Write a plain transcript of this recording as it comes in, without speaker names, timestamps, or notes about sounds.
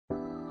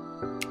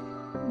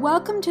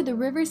Welcome to the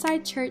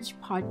Riverside Church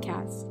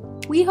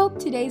podcast. We hope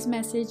today's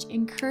message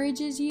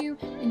encourages you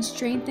and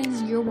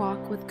strengthens your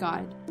walk with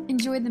God.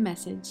 Enjoy the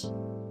message.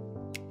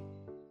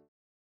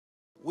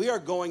 We are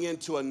going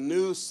into a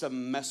new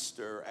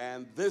semester,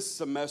 and this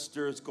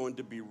semester is going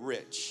to be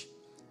rich.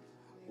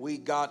 We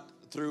got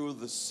through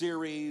the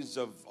series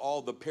of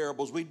all the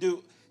parables. We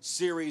do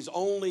series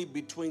only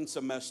between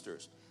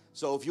semesters.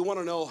 So if you want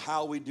to know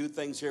how we do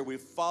things here, we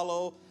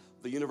follow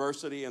the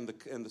university and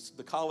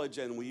the college,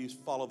 and we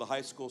follow the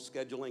high school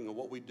scheduling and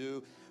what we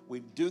do.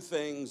 We do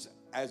things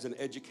as an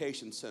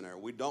education center.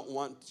 We don't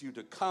want you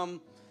to come,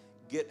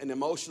 get an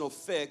emotional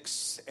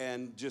fix,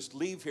 and just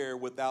leave here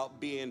without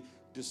being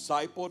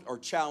discipled or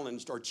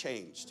challenged or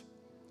changed.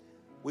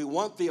 We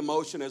want the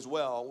emotion as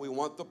well. We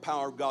want the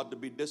power of God to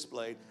be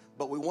displayed,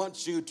 but we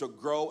want you to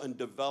grow and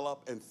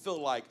develop and feel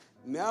like,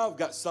 now I've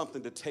got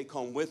something to take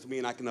home with me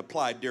and I can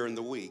apply during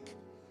the week.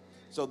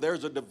 So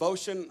there's a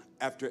devotion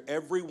after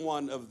every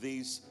one of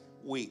these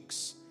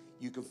weeks.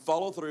 You can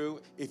follow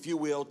through. If you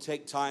will,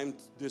 take time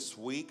this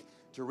week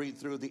to read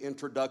through the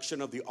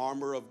introduction of the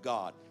armor of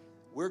God.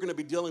 We're going to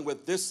be dealing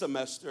with this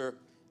semester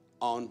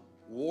on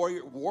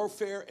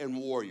warfare and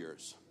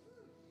warriors.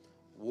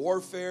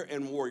 Warfare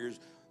and warriors.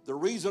 The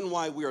reason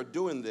why we are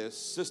doing this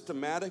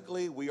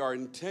systematically, we are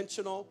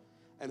intentional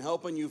and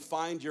helping you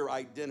find your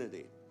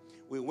identity.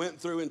 We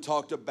went through and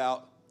talked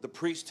about the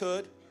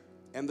priesthood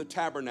and the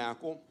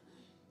tabernacle,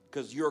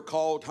 because you're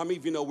called, how many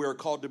of you know we are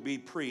called to be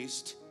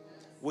priests?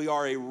 We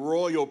are a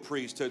royal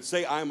priesthood.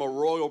 Say, I'm a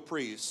royal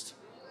priest.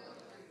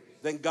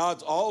 Then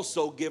God's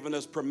also given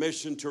us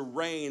permission to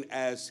reign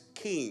as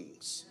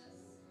kings.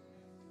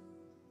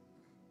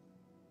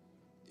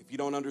 If you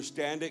don't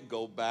understand it,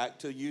 go back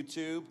to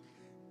YouTube.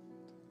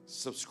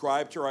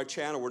 Subscribe to our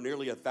channel. We're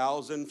nearly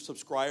 1,000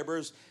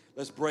 subscribers.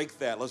 Let's break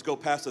that. Let's go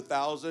past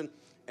 1,000,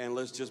 and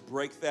let's just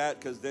break that,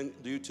 because then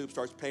YouTube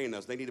starts paying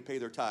us. They need to pay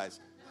their tithes.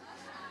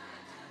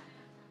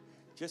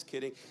 Just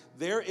kidding.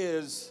 There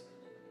is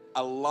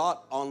a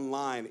lot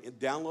online.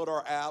 Download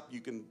our app.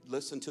 You can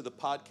listen to the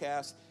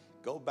podcast.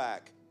 Go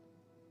back.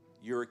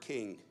 You're a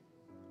king.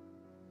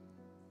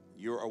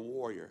 You're a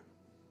warrior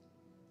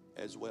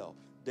as well.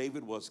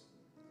 David was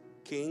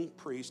king,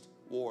 priest,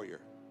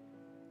 warrior,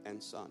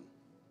 and son.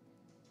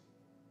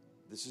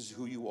 This is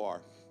who you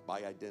are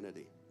by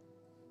identity.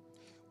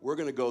 We're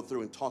going to go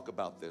through and talk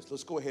about this.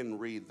 Let's go ahead and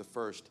read the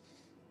first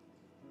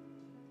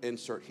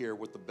insert here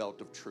with the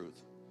belt of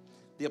truth.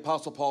 The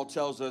Apostle Paul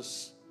tells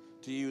us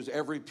to use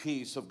every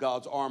piece of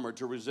God's armor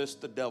to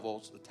resist the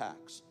devil's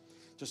attacks,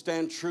 to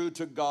stand true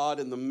to God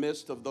in the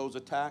midst of those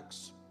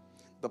attacks.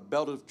 The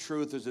belt of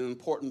truth is an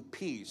important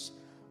piece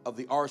of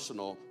the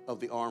arsenal of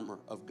the armor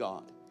of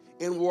God.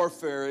 In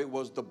warfare, it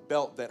was the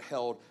belt that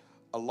held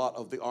a lot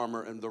of the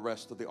armor and the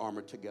rest of the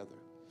armor together.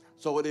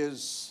 So it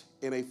is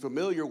in a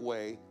familiar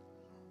way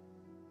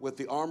with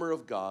the armor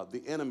of God,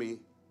 the enemy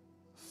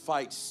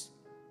fights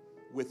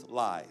with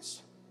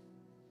lies.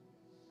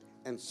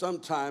 And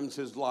sometimes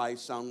his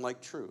lies sound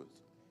like truth.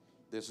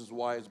 This is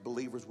why, as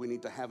believers, we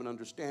need to have an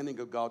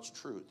understanding of God's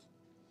truth,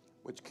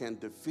 which can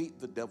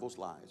defeat the devil's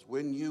lies.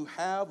 When you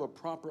have a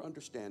proper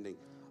understanding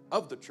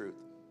of the truth,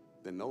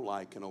 then no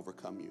lie can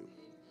overcome you.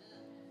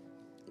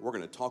 We're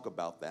going to talk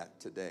about that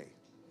today.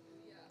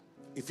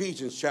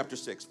 Ephesians chapter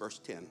 6, verse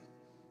 10. And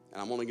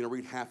I'm only going to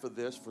read half of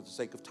this for the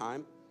sake of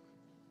time.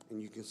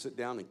 And you can sit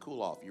down and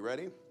cool off. You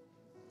ready?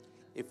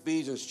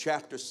 Ephesians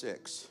chapter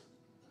 6,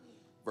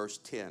 verse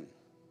 10.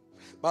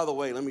 By the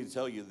way, let me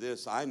tell you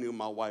this. I knew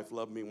my wife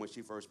loved me when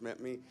she first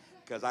met me,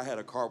 because I had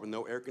a car with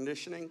no air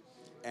conditioning,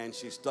 and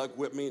she stuck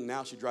with me, and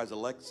now she drives a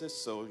Lexus,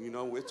 so, you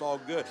know, it's all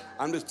good.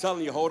 I'm just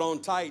telling you, hold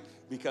on tight,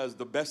 because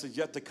the best is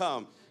yet to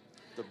come.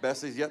 The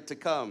best is yet to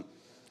come.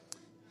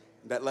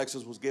 That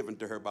Lexus was given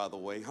to her, by the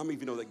way. How many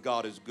of you know that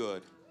God is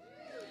good?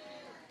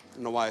 I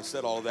don't know why I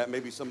said all of that.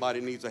 Maybe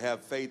somebody needs to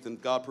have faith in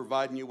God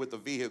providing you with a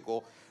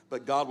vehicle,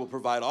 but God will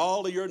provide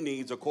all of your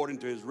needs according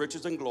to his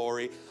riches and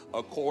glory,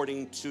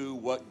 according to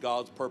what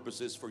God's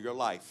purpose is for your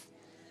life.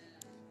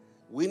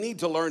 We need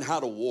to learn how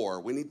to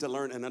war. We need to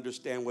learn and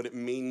understand what it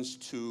means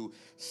to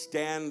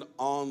stand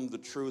on the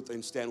truth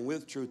and stand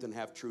with truth and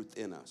have truth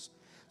in us.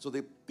 So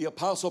the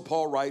Apostle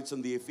Paul writes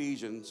in the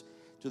Ephesians,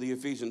 to the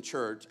Ephesian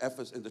church,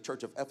 in the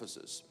church of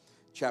Ephesus,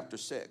 chapter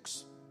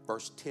 6,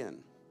 verse 10.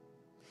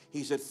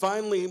 He said,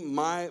 finally,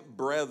 my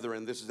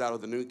brethren, this is out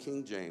of the New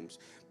King James,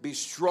 be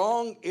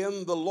strong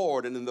in the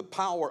Lord and in the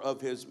power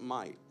of his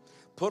might.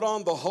 Put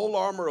on the whole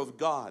armor of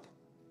God.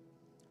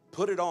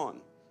 Put it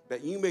on,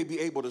 that you may be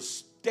able to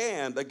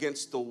stand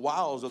against the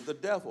wiles of the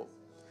devil.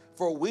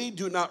 For we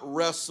do not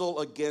wrestle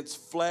against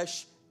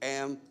flesh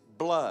and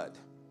blood.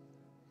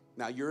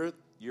 Now, you're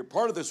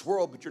part of this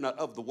world, but you're not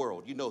of the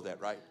world. You know that,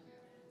 right?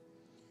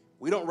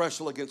 We don't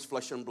wrestle against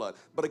flesh and blood,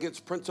 but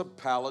against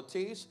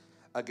principalities,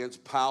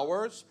 against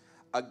powers,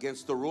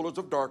 against the rulers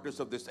of darkness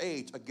of this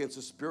age, against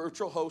the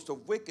spiritual host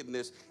of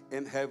wickedness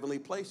in heavenly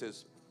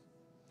places.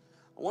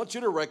 I want you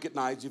to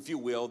recognize, if you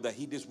will, that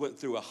he just went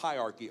through a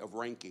hierarchy of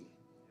ranking.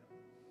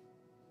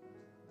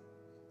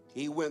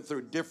 He went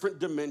through different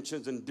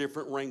dimensions and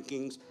different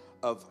rankings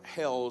of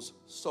hell's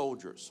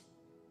soldiers.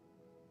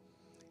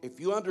 If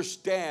you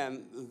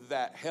understand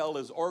that hell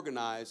is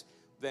organized,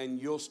 then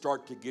you'll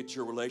start to get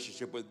your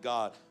relationship with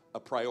God a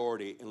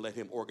priority and let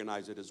him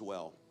organize it as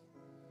well.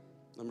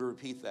 Let me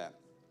repeat that.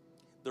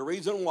 The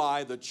reason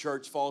why the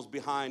church falls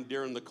behind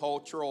during the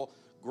cultural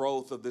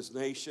growth of this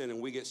nation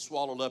and we get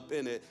swallowed up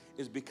in it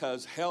is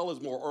because hell is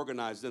more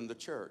organized than the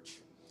church.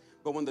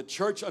 But when the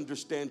church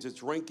understands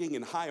its ranking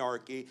and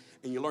hierarchy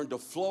and you learn to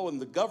flow in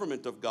the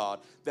government of God,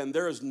 then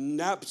there is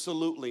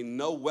absolutely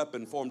no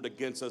weapon formed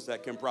against us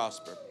that can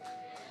prosper.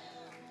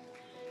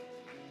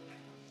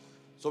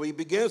 So he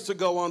begins to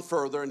go on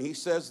further, and he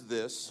says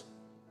this,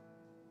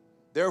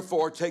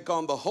 therefore take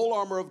on the whole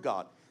armor of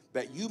God,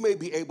 that you may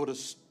be able to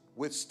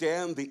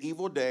withstand the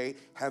evil day,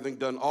 having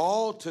done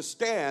all to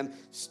stand.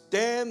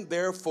 Stand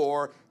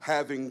therefore,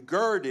 having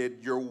girded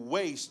your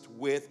waist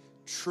with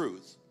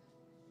truth.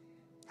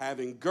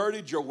 Having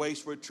girded your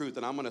waist with truth.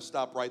 And I'm going to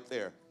stop right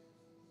there.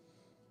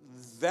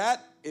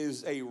 That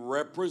is a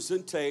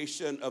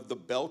representation of the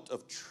belt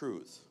of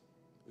truth,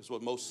 is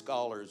what most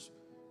scholars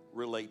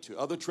relate to.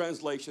 Other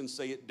translations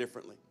say it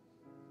differently.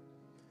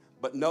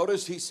 But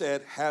notice he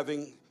said,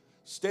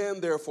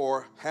 stand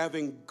therefore,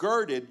 having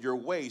girded your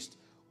waist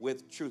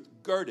with truth.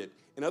 Girded.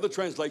 In other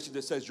translations,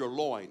 it says your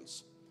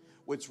loins,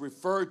 which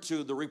refer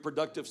to the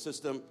reproductive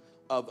system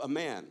of a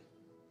man.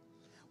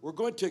 We're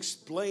going to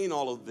explain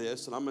all of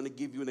this, and I'm going to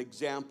give you an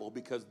example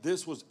because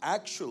this was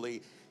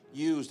actually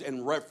used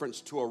in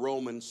reference to a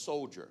Roman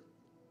soldier.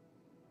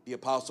 The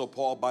Apostle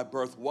Paul, by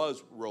birth,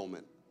 was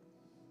Roman.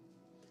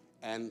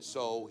 And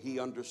so he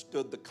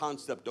understood the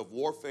concept of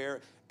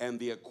warfare and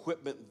the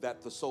equipment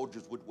that the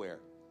soldiers would wear.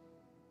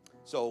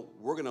 So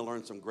we're going to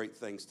learn some great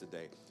things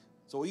today.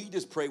 So will you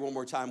just pray one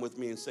more time with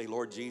me and say,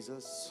 Lord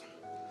Jesus,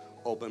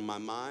 open my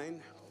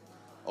mind,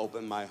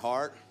 open my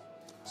heart,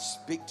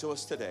 speak to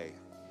us today.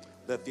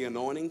 Let the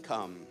anointing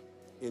come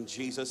in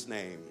Jesus'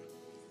 name.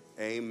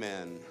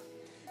 Amen.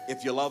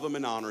 If you love him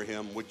and honor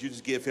him, would you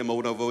just give him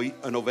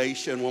an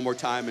ovation one more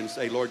time and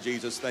say, Lord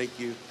Jesus, thank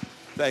you.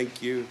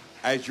 Thank you.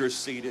 As you're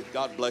seated,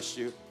 God bless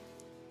you.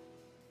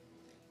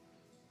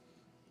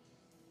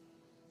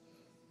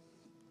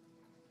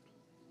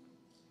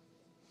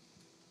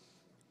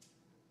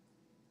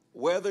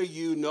 Whether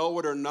you know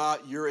it or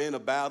not, you're in a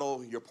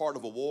battle, you're part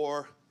of a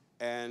war,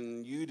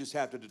 and you just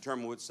have to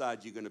determine which side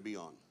you're going to be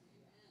on.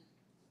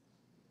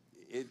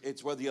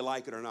 It's whether you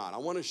like it or not. I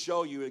want to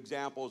show you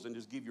examples and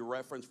just give you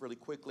reference really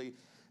quickly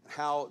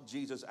how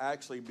Jesus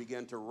actually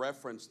began to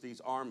reference these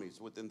armies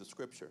within the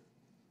scripture.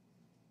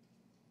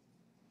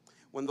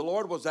 When the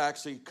Lord was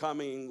actually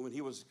coming, when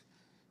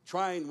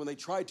they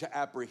tried to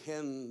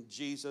apprehend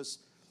Jesus,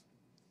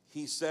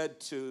 he said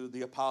to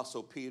the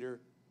Apostle Peter,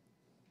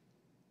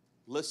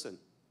 listen,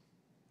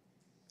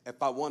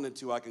 if I wanted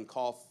to, I can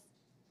call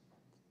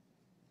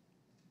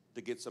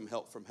to get some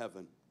help from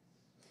heaven.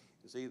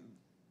 You see,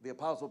 the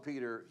Apostle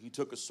Peter, he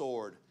took a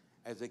sword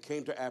as they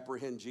came to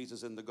apprehend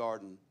Jesus in the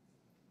garden.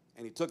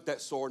 And he took that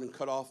sword and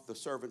cut off the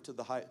servant to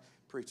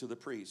the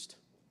priest.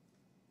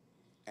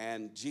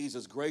 And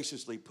Jesus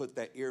graciously put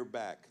that ear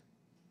back.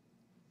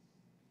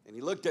 And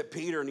he looked at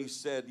Peter and he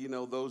said, you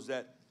know, those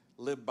that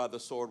live by the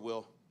sword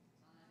will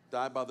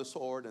die by the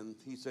sword. And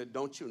he said,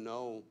 don't you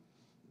know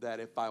that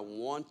if I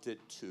wanted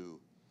to,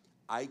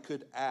 I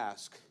could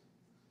ask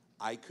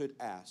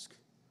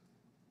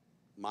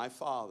my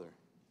Father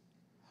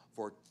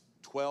for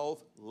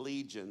 12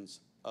 legions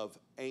of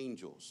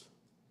angels,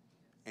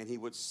 and he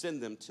would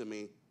send them to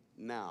me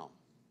now.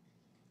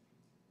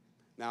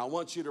 Now, I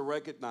want you to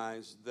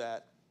recognize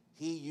that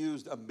he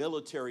used a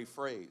military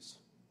phrase.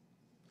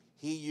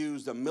 He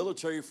used a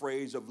military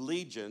phrase of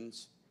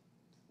legions,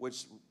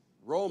 which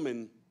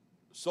Roman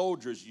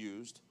soldiers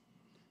used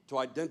to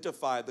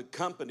identify the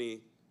company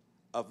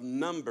of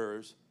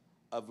numbers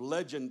of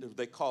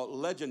they call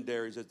it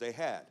legendaries that they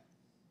had.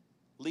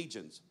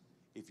 Legions.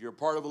 If you're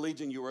part of a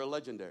legion, you were a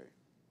legendary.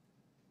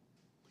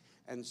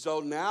 And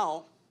so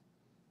now,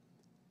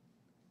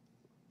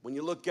 when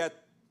you look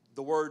at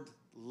the word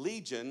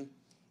legion,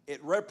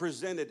 it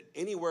represented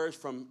anywhere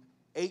from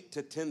 8,000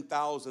 to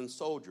 10,000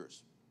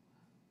 soldiers.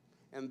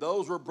 And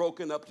those were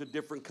broken up to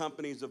different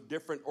companies of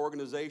different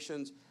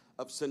organizations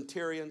of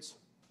centurions,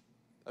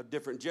 of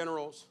different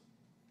generals,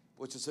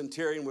 which a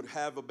centurion would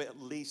have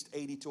at least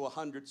 80 to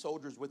 100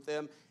 soldiers with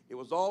them. It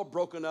was all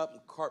broken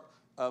up,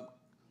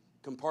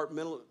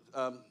 compartmental.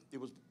 It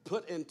was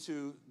put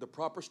into the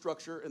proper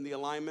structure and the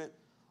alignment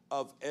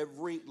of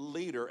every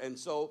leader. And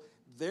so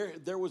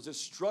there was a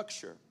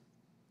structure.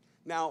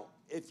 Now,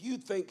 if you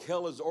think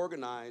hell is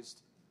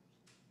organized,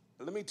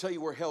 let me tell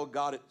you where hell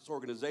got its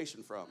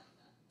organization from.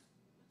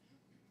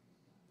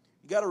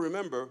 You got to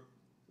remember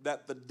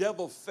that the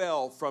devil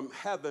fell from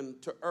heaven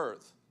to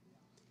earth.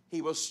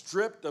 He was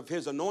stripped of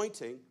his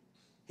anointing.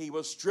 He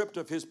was stripped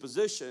of his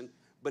position,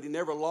 but he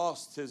never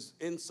lost his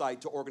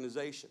insight to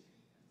organization.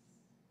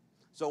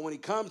 So when he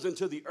comes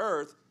into the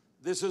earth,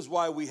 this is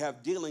why we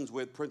have dealings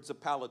with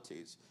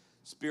principalities,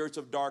 spirits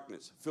of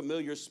darkness,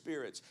 familiar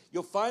spirits.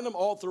 You'll find them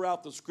all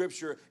throughout the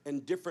scripture in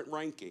different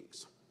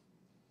rankings.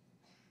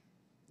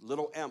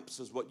 Little imps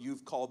is what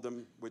you've called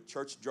them with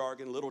church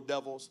jargon, little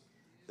devils.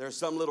 There are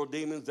some little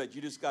demons that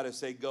you just got to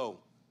say go,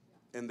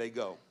 and they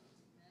go.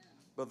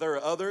 But there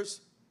are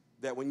others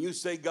that when you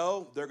say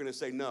go, they're going to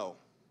say no.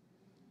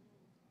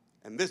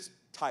 And this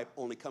type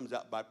only comes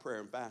out by prayer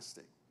and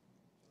fasting.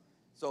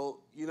 So,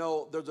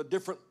 there's a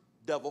different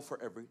devil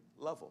for every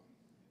level.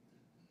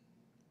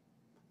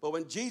 But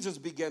when Jesus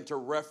began to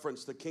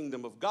reference the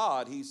kingdom of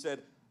God, he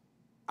said,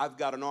 I've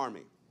got an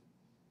army,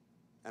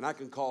 and I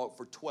can call it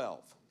for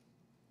 12.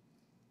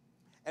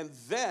 And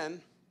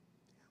then,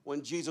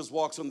 when Jesus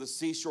walks on the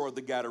seashore of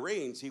the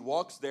Gadarenes, he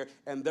walks there,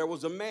 and there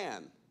was a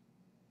man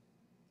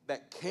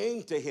that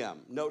came to him.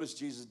 Notice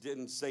Jesus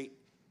didn't say,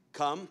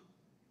 come.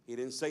 He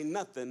didn't say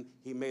nothing.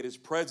 He made his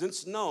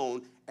presence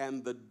known,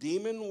 and the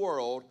demon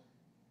world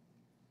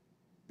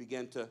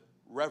began to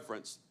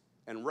reverence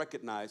and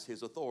recognize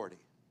his authority.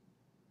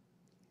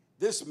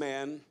 This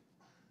man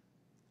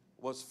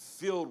was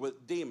filled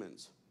with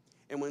demons.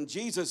 And when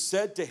Jesus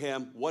said to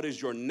him, what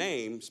is your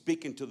name?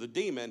 Speaking to the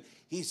demon,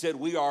 he said,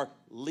 we are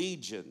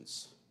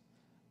legions.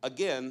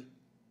 Again,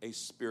 a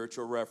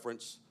spiritual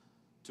reference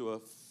to a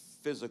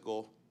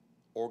physical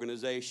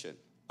organization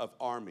of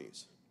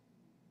armies.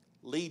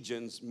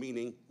 Legions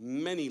meaning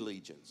many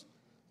legions.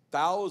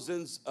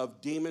 Thousands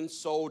of demon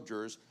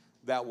soldiers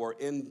that were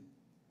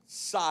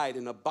inside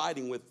and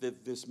abiding with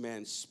this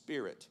man's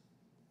spirit,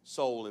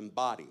 soul, and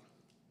body.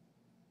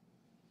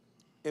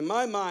 In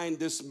my mind,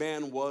 this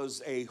man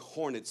was a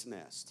hornet's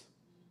nest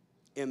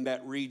in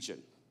that region,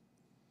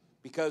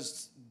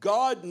 because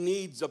God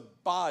needs a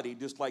body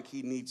just like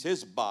he needs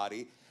his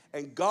body,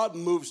 and God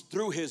moves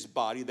through his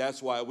body.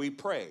 That's why we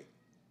pray.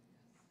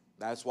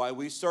 That's why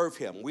we serve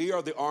him. We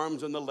are the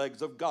arms and the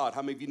legs of God.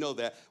 How many of you know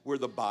that? We're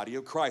the body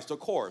of Christ, of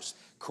course.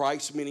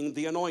 Christ meaning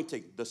the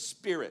anointing, the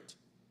Spirit.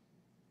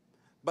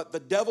 But the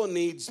devil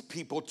needs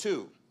people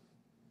too.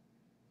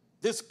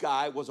 This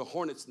guy was a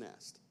hornet's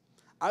nest.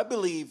 I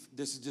believe,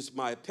 this is just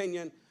my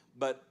opinion,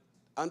 but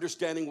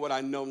understanding what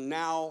I know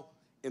now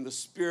in the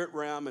spirit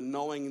realm and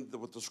knowing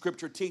what the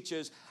scripture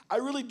teaches, I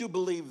really do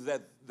believe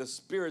that the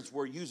spirits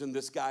were using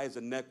this guy as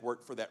a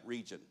network for that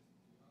region.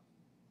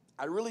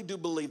 I really do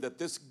believe that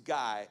this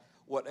guy,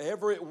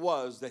 whatever it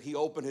was that he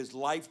opened his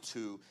life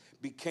to,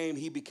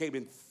 he became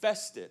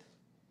infested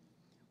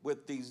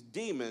with these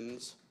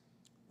demons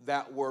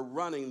that were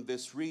running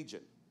this region.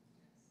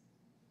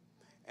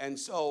 And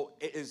so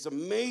it is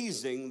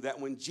amazing that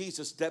when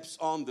Jesus steps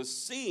on the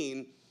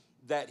scene,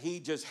 that he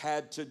just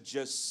had to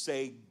just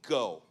say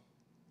go.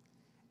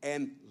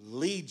 And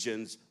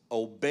legions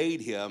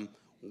obeyed him,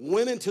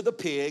 went into the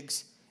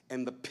pigs,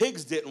 and the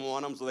pigs didn't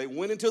want them, so they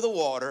went into the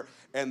water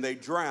and they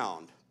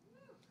drowned.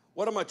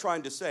 What am I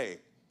trying to say?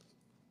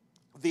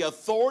 The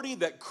authority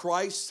that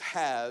Christ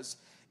has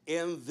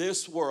in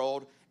this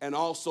world and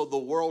also the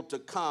world to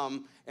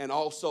come, and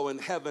also in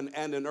heaven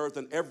and in earth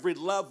and every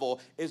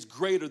level, is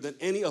greater than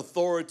any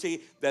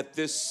authority that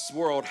this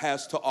world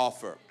has to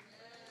offer.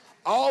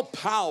 All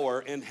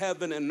power in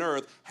heaven and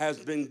earth has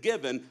been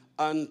given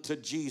unto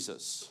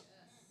Jesus.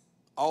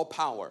 All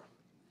power.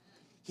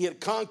 He had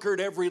conquered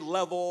every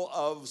level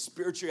of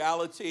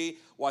spirituality.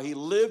 While he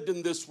lived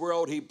in this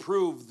world, he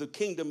proved the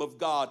kingdom of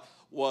God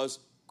was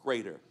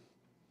greater.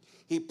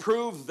 He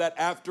proved that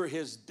after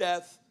his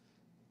death,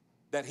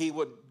 that he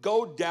would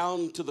go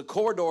down to the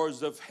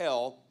corridors of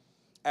hell,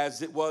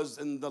 as it was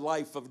in the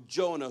life of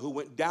Jonah, who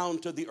went down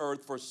to the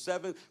earth for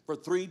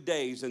 3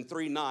 days and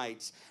 3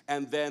 nights,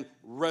 and then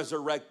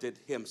resurrected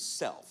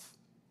himself.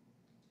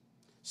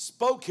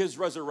 Spoke his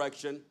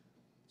resurrection,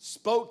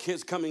 spoke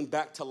his coming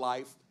back to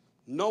life.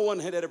 No one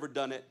had ever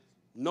done it.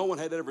 No one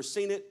had ever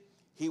seen it.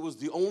 He was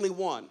the only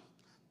one.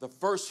 The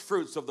first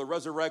fruits of the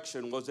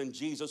resurrection was in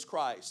Jesus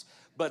Christ.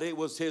 But it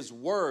was his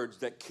words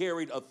that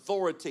carried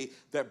authority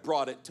that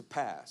brought it to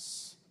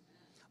pass.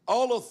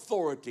 All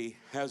authority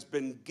has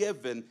been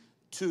given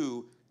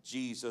to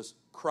Jesus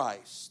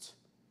Christ.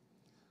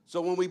 So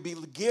when we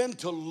begin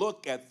to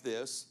look at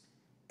this,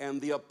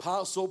 and the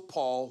Apostle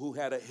Paul, who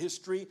had a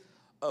history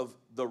of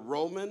the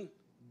Roman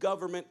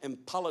government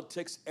and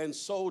politics and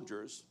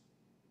soldiers,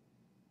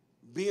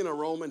 being a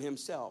Roman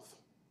himself,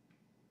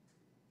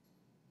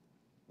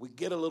 we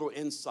get a little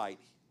insight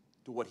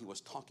to what he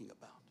was talking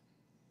about.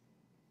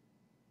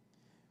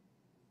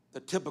 The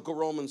typical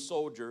Roman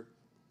soldier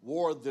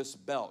wore this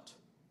belt.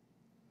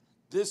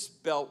 This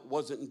belt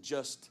wasn't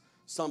just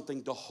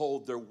something to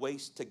hold their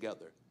waist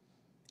together.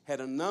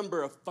 Had a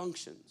number of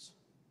functions.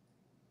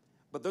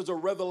 But there's a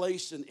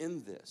revelation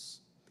in this.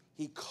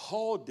 He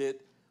called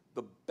it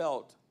the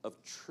belt of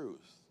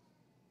truth.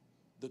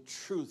 The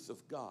truth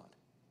of God.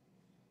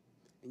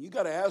 And you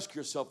got to ask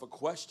yourself a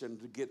question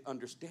to get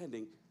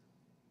understanding.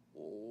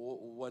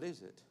 What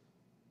is it?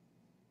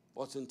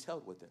 What's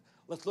entailed with it?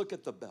 Let's look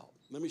at the belt.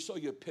 Let me show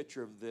you a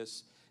picture of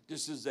this.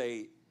 This is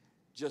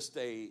just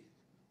a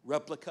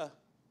replica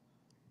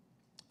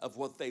of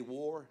what they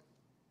wore.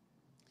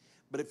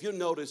 But if you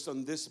notice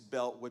on this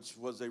belt, which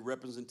was a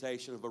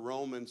representation of a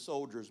Roman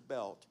soldier's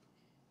belt,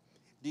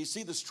 do you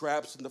see the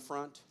straps in the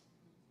front?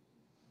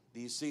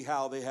 Do you see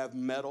how they have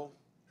metal?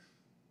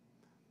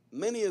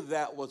 Many of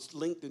that was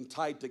linked and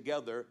tied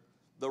together.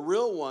 The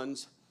real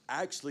ones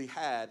actually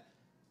had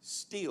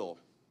steel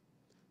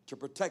to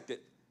protect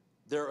it.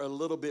 They're a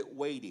little bit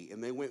weighty,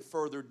 and they went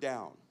further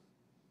down.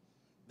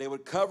 They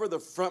would cover the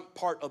front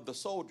part of the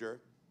soldier,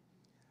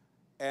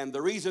 and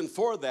the reason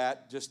for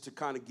that, just to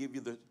kind of give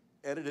you the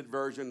edited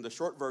version, the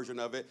short version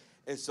of it,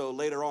 is so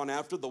later on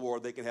after the war,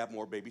 they can have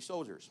more baby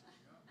soldiers.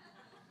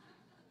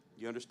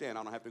 You understand?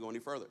 I don't have to go any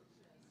further.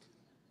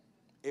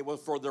 It was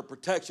for their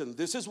protection.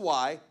 This is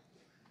why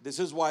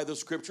the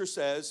scripture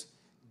says,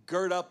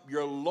 gird up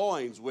your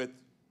loins with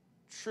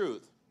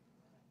truth.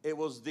 It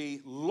was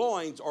the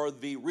loins, or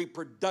the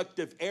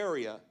reproductive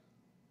area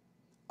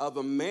of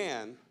a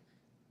man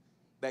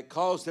that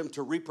caused him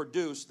to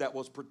reproduce, that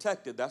was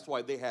protected. That's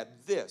why they had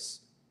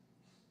this.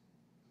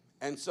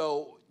 And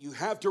so you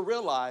have to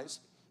realize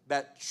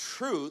that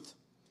truth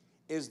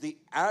is the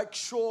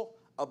actual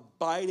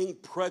abiding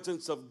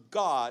presence of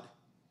God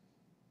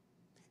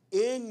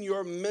in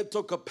your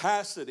mental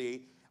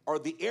capacity, or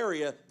the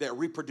area that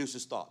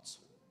reproduces thoughts.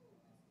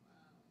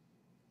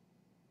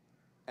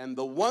 And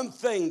the one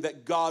thing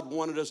that God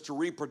wanted us to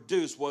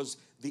reproduce was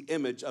the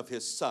image of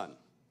his son,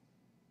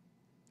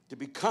 to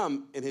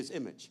become in his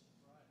image.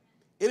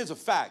 It is a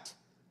fact.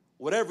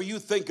 Whatever you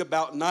think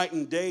about night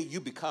and day, you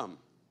become.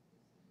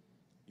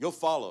 You'll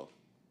follow.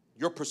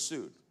 You're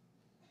pursued.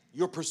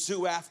 You'll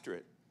pursue after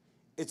it.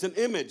 It's an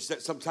image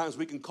that sometimes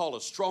we can call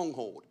a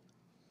stronghold.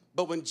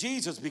 But when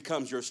Jesus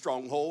becomes your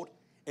stronghold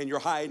and your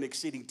high and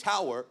exceeding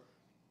tower,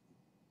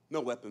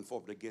 no weapon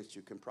formed against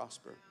you can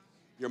prosper.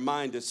 Your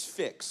mind is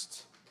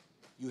fixed.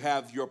 You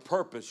have your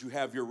purpose. You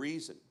have your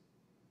reason.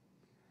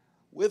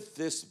 With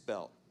this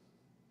belt,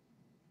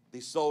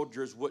 these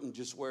soldiers wouldn't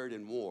just wear it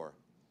in war.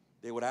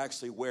 They would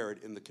actually wear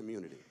it in the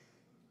community.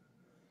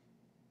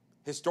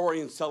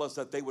 Historians tell us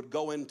that they would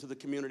go into the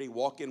community,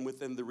 walk in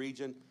within the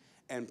region,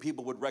 and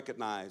people would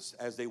recognize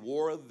as they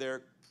wore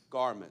their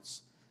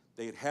garments,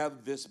 they'd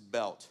have this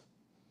belt,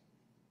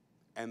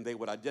 and they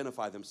would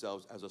identify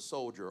themselves as a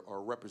soldier or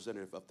a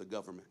representative of the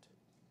government.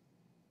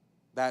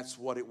 That's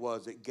what it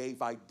was. It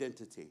gave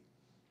identity.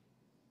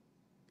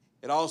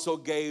 It also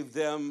gave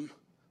them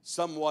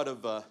somewhat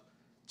of a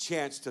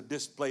chance to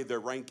display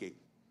their ranking,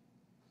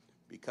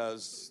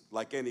 because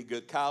like any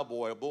good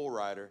cowboy or bull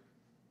rider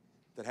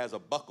that has a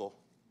buckle,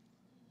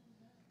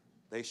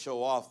 they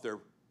show off their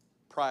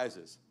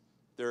prizes,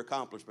 their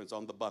accomplishments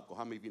on the buckle.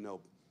 How many of you know?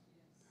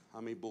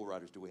 How many bull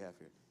riders do we have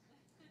here?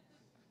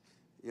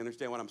 You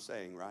understand what I'm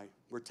saying, right?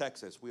 We're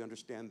Texas. We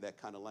understand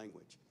that kind of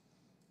language.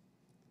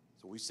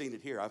 So we've seen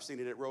it here. I've seen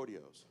it at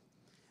rodeos.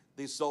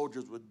 These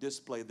soldiers would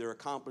display their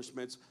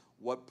accomplishments,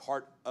 what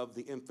part of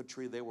the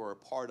infantry they were a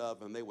part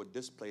of, and they would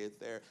display it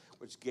there,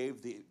 which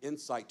gave the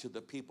insight to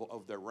the people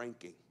of their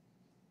ranking.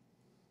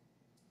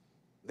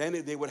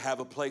 Then they would have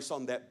a place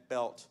on that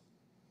belt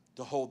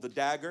to hold the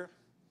dagger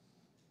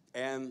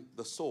and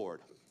the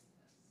sword.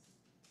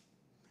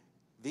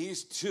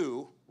 These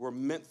two were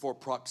meant for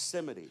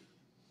proximity.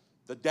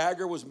 The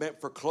dagger was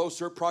meant for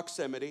closer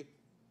proximity.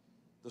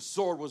 The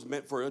sword was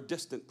meant for a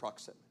distant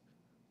proximity.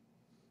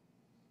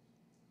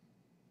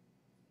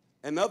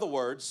 In other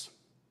words,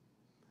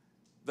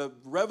 the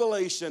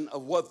revelation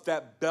of what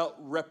that belt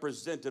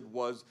represented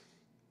was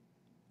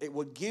it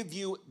would give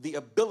you the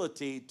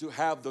ability to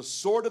have the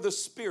sword of the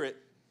Spirit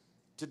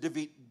to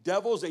defeat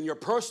devils in your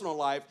personal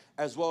life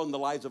as well in the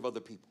lives of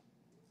other people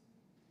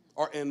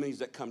or enemies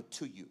that come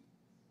to you.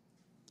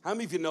 How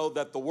many of you know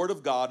that the Word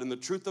of God and the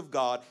truth of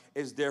God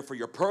is there for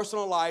your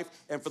personal life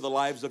and for the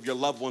lives of your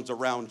loved ones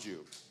around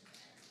you?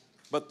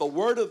 But the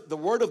word of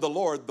the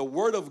Lord, the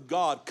Word of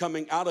God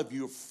coming out of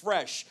you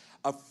fresh,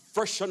 a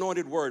fresh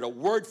anointed word, a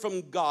word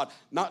from God,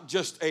 not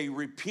just a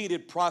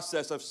repeated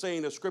process of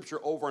saying the scripture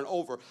over and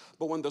over,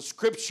 but when the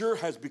scripture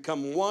has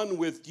become one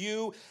with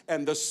you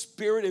and the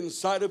Spirit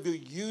inside of you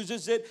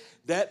uses it,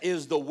 that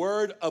is the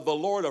word of the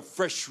Lord, a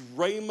fresh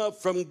rhema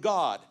from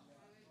God.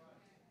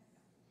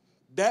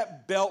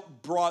 That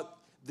belt brought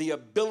the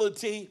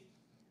ability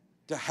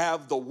to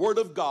have the Word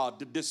of God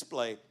to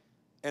display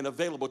and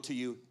available to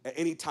you at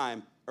any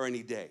time or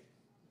any day.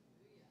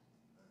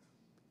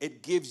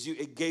 It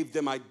gave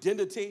them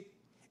identity.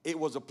 It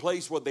was a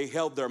place where they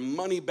held their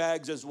money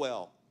bags as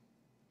well.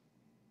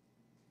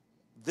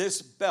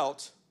 This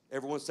belt,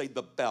 everyone say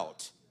the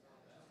belt.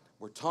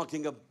 We're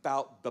talking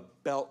about the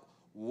belt,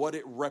 what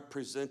it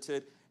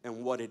represented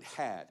and what it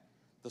had.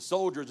 The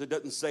soldiers, it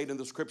doesn't say it in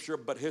the scripture,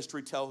 but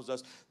history tells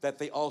us that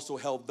they also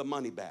held the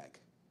money bag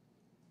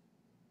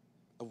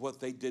of what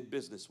they did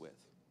business with.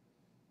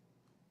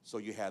 So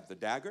you had the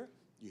dagger,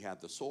 you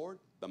had the sword,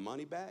 the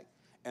money bag,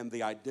 and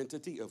the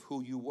identity of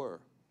who you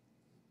were.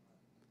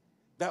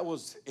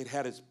 It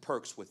had its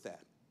perks with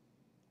that.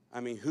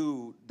 I mean,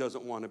 who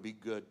doesn't want to be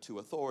good to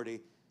authority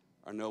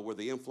or know where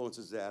the influence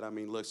is at? I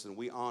mean, listen,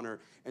 we honor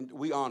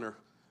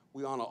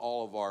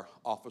all of our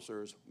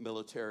officers,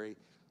 military,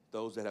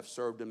 those that have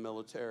served in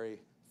military,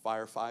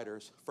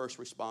 firefighters, first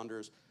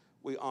responders.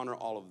 We honor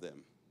all of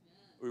them.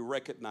 We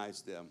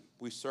recognize them.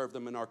 We serve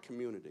them in our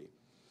community.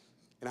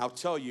 And I'll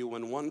tell you,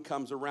 when one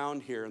comes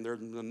around here, and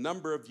there's a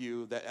number of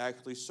you that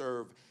actually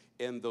serve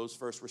in those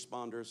first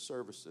responders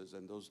services,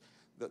 and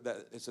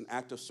that it's an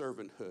act of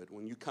servanthood.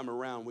 When you come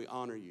around, we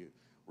honor you,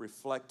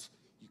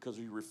 because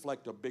you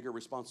reflect a bigger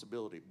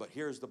responsibility. But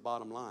here's the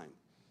bottom line.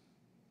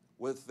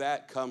 With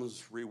that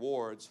comes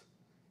rewards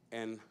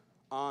and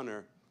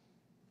honor.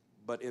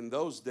 But in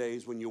those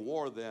days, when you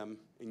wore them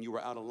and you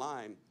were out of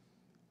line,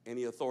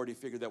 any authority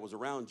figure that was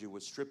around you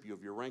would strip you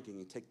of your ranking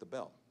and take the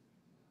belt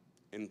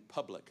in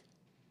public.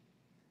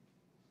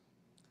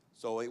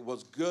 So it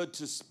was good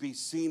to be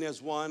seen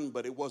as one,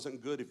 but it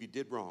wasn't good if you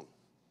did wrong,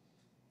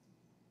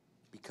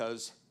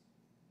 because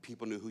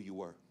people knew who you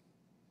were.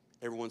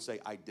 Everyone say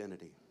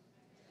identity.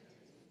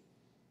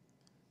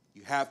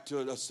 You have to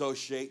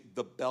associate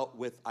the belt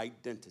with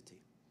identity.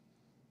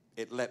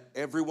 It let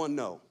everyone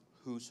know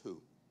who's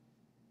who.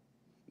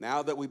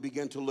 Now that we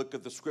begin to look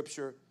at the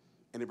scripture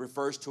and it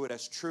refers to it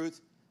as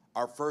truth,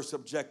 our first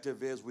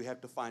objective is we have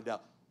to find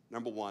out,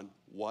 number one,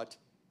 what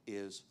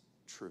is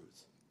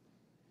truth?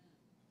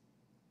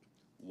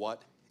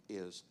 What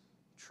is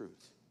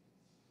truth?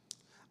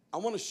 I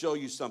want to show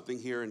you something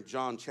here in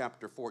John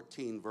chapter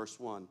 14, verse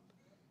 1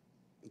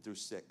 through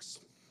 6.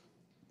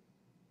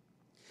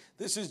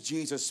 This is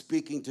Jesus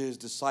speaking to his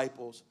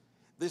disciples.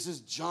 This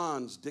is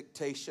John's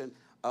dictation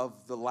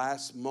of the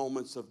last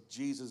moments of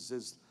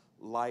Jesus'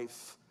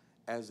 life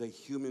as a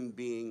human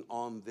being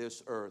on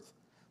this earth.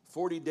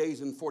 40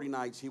 days and 40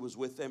 nights he was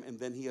with them, and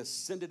then he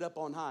ascended up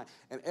on high.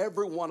 And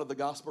every one of the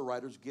gospel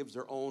writers gives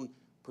their own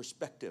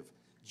perspective.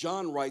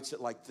 John writes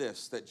it like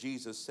this, that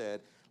Jesus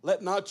said,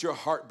 "Let not your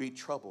heart be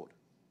troubled.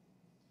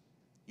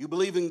 You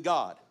believe in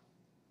God.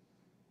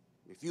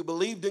 If you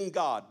believed in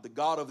God, the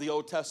God of the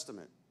Old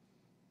Testament,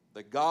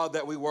 the God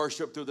that we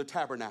worship through the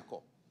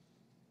tabernacle,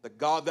 the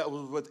God that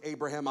was with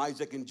Abraham,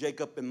 Isaac, and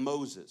Jacob, and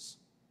Moses,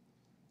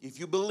 if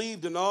you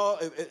believed in all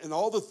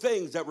the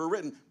things that were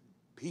written,"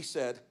 he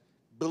said,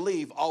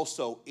 "believe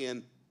also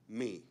in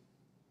me."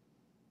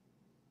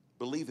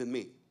 Believe in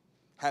me.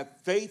 Have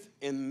faith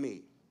in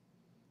me.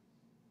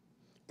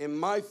 In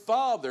my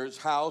Father's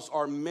house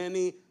are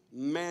many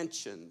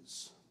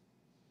mansions.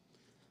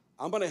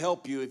 I'm going to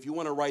help you. If you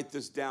want to write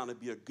this down,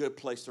 it'd be a good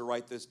place to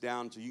write this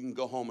down so you can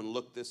go home and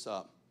look this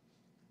up.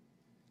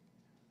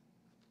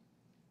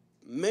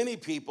 Many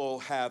people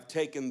have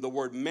taken the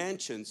word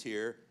mansions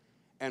here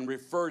and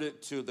referred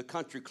it to the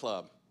country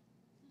club,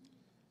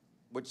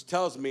 which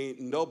tells me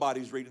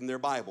nobody's reading their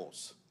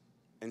Bibles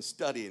and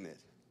studying it.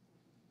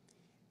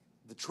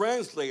 The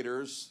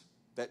translators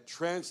that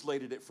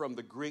translated it from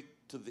the Greek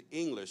to the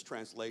English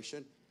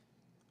translation,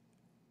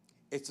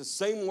 it's the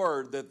same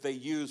word that they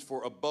use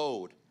for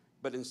abode,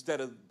 but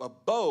instead of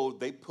abode,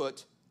 they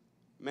put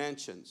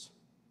mansions.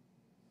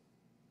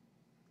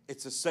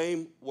 It's the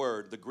same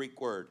word, the Greek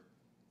word,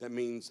 that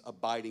means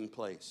abiding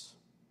place.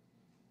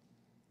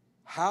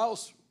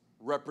 House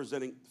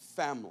representing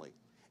family.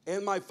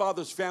 In my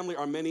Father's family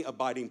are many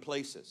abiding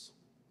places.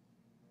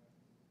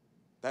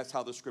 That's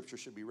how the scripture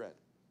should be read.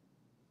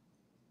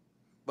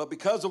 But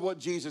because of what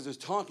Jesus is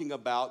talking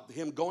about,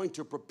 him going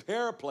to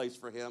prepare a place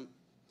for him,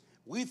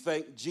 we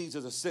think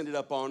Jesus ascended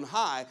up on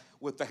high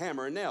with the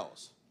hammer and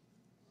nails.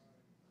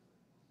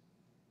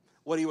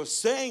 What he was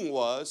saying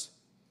was,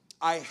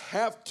 I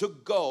have to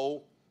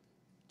go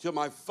to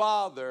my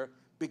Father,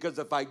 because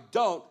if I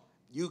don't,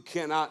 you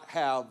cannot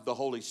have the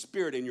Holy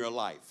Spirit in your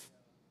life.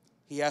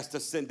 He has to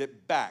send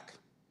it back.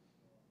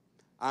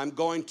 I'm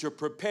going to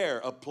prepare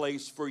a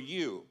place for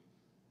you.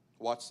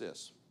 Watch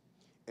this.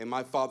 In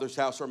my Father's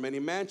house are many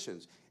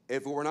mansions.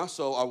 If it were not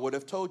so, I would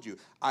have told you.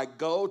 I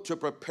go to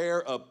prepare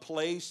a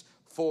place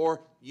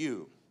for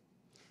you.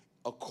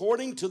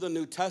 According to the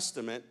New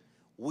Testament,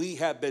 we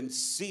have been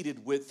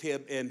seated with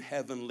him in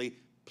heavenly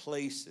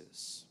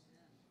places.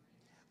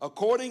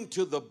 According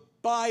to the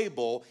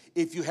Bible,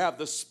 if you have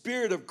the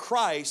Spirit of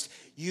Christ,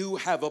 you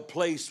have a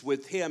place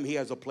with him. He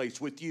has a place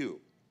with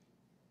you.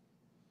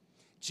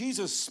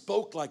 Jesus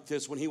spoke like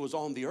this when he was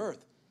on the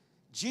earth.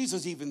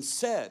 Jesus even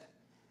said,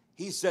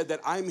 he said that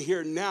I'm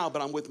here now,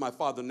 but I'm with my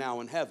Father now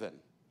in heaven.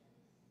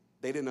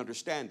 They didn't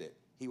understand it.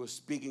 He was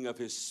speaking of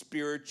his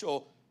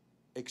spiritual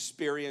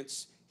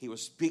experience. He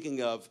was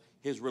speaking of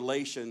his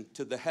relation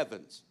to the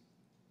heavens.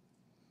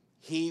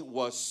 He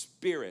was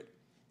spirit.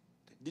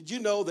 Did you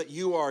know that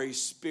you are a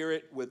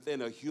spirit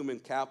within a human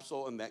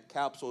capsule, and that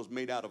capsule is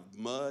made out of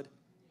mud,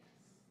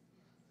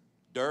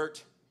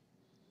 dirt?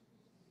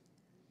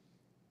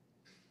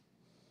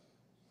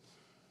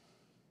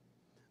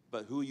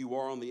 But who you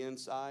are on the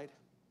inside,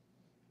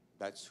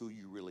 that's who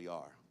you really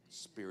are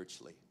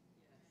spiritually.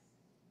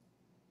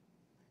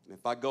 And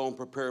if I go and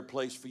prepare a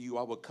place for you,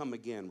 I will come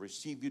again,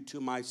 receive you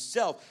to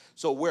myself.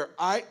 So where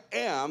I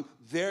am,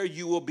 there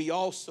you will be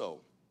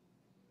also.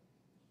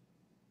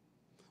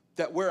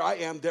 That where I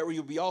am, there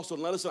you'll be also.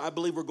 And listen, I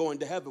believe we're going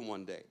to heaven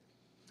one day.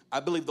 I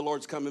believe the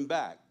Lord's coming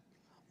back.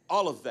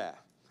 All of that.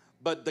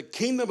 But the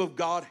kingdom of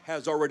God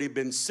has already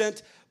been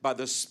sent by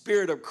the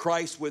Spirit of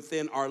Christ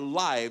within our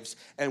lives.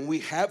 And we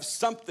have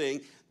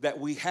something that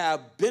we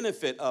have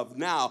benefit of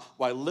now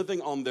while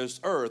living on this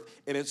earth,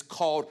 and it's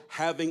called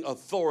having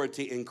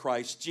authority in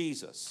Christ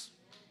Jesus.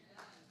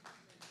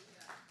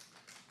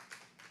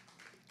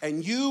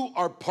 And you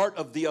are part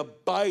of the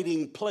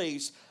abiding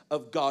place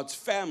of God's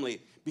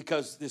family,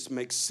 because this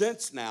makes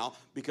sense now,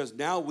 because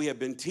now we have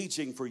been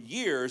teaching for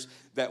years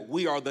that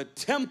we are the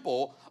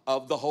temple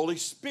of the Holy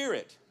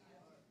Spirit.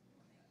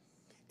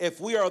 If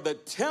we are the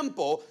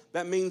temple,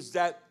 that means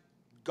that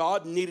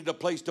God needed a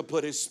place to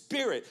put his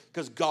Spirit,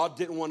 because God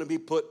didn't want to be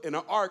put in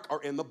an ark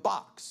or in the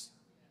box.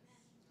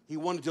 He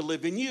wanted to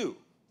live in you.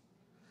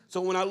 So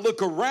when I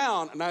look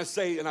around and I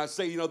say,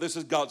 you know, this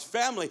is God's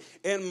family.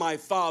 In my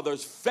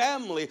Father's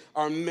family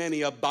are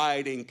many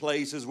abiding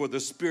places where the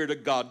Spirit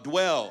of God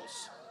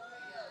dwells.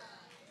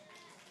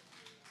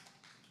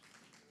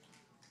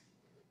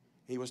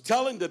 He was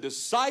telling the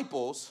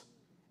disciples,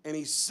 and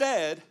he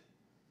said,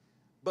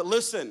 but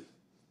listen,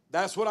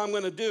 that's what I'm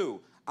going to do.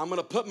 I'm going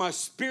to put my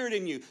Spirit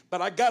in you,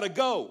 but I got to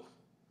go.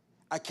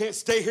 I can't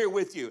stay here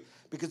with you,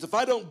 because if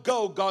I don't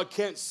go, God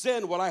can't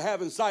send what I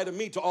have inside of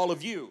me to all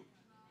of you.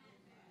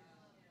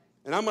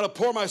 And I'm going to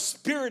pour my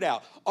Spirit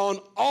out on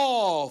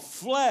all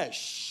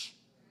flesh.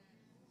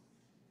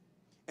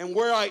 And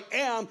where I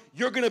am,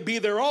 you're going to be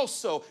there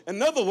also.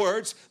 In other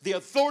words, the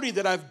authority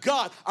that I've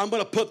got, I'm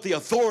going to put the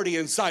authority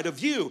inside of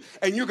you.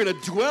 And you're going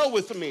to dwell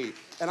with me.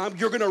 And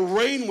you're going to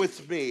reign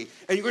with me.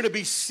 And you're going to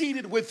be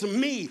seated with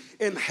me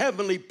in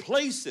heavenly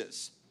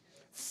places,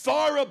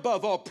 far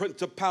above all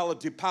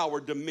principality, power,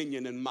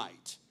 dominion, and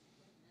might.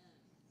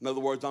 In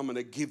other words, I'm going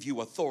to give you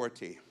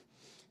authority.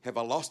 Have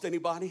I lost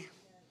anybody?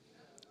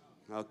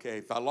 Okay,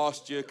 if I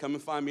lost you, come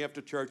and find me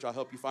after church. I'll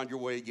help you find your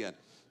way again.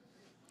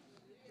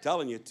 I'm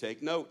telling you,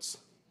 take notes.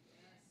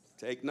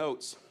 Take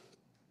notes.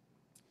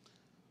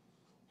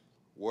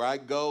 Where I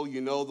go, you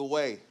know the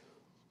way.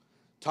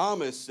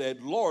 Thomas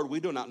said, Lord,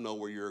 we do not know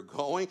where you're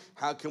going.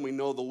 How can we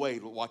know the way?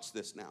 Watch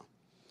this now.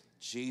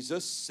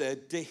 Jesus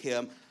said to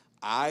him,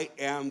 I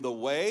am the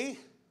way.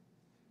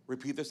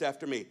 Repeat this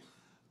after me.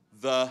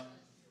 The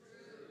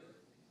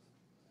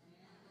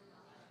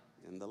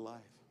and the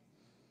life.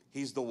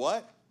 He's the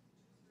what?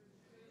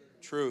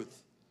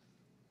 Truth.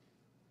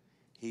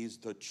 He's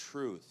the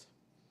truth.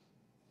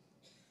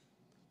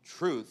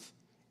 Truth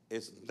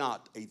is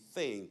not a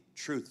thing.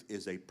 Truth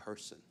is a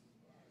person.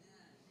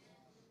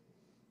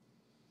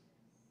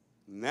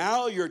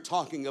 Now you're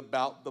talking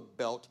about the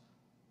belt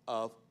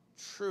of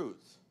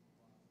truth.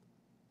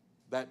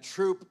 That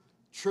truth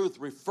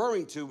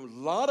referring to, a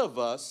lot of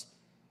us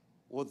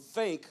would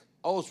think,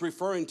 oh, it's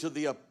referring to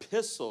the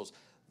epistles.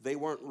 They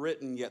weren't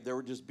written yet. They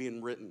were just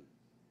being written.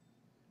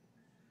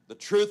 The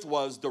truth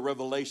was the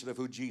revelation of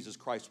who Jesus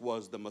Christ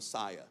was, the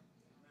Messiah.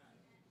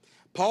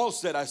 Paul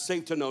said, I say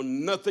to know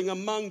nothing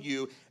among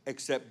you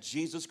except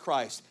Jesus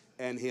Christ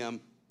and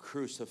him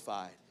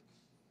crucified.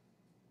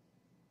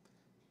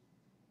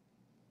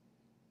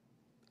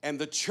 And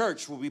the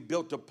church will be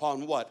built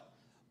upon what?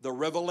 The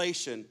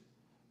revelation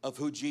of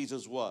who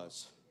Jesus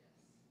was.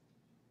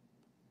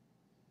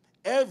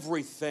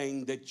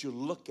 Everything that you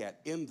look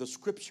at in the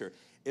scripture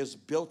is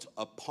built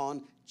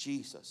upon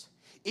Jesus.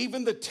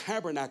 Even the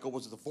tabernacle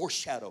was the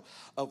foreshadow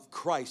of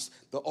Christ,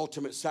 the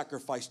ultimate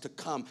sacrifice to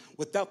come.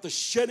 Without the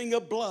shedding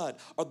of blood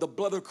or the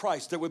blood of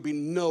Christ, there would be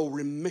no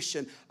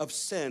remission of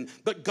sin.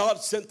 But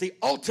God sent the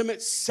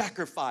ultimate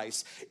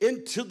sacrifice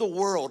into the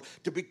world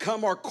to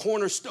become our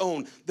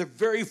cornerstone, the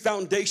very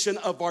foundation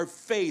of our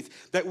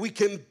faith, that we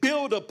can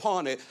build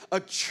upon it,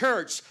 a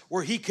church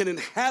where he can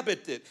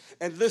inhabit it.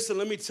 And listen,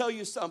 let me tell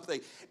you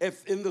something.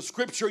 If in the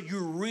scripture you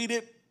read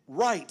it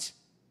right,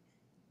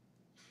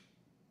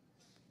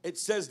 it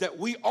says that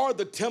we are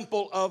the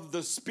temple of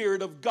the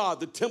Spirit of God,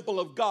 the temple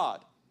of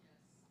God,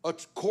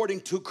 according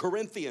to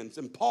Corinthians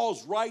and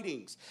Paul's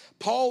writings.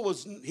 Paul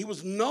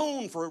was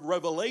known for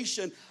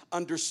revelation,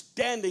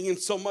 understanding, in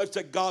so much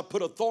that God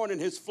put a thorn in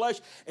his flesh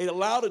and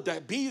allowed it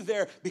to be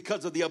there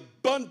because of the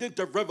abundance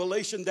of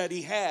revelation that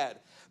he had.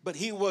 But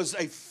he was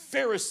a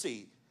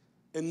Pharisee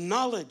in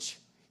knowledge.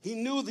 He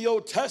knew the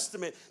Old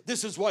Testament.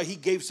 This is why he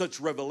gave such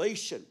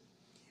revelation.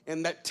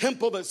 And that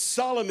temple that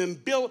Solomon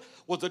built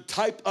was a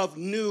type of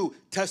New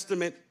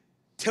Testament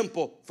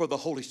temple for the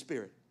Holy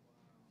Spirit.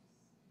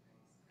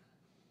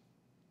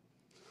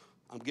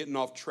 I'm getting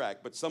off track,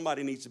 but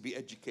somebody needs to be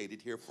educated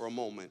here for a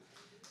moment,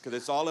 because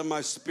it's all in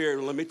my spirit.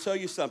 And let me tell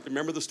you something.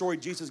 Remember the story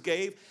Jesus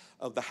gave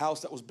of the house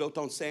that was built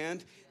on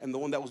sand and the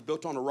one that was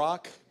built on a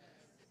rock?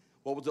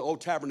 What was the old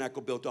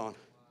tabernacle built on?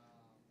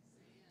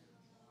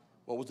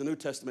 What was the New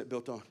Testament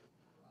built on?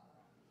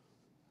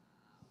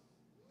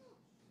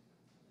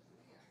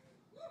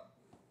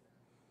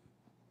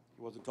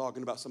 He wasn't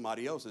talking about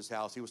somebody else's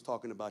house. He was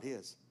talking about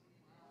his.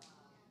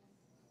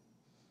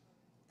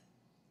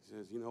 He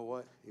says, you know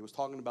what? He was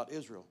talking about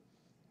Israel.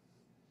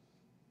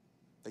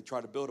 They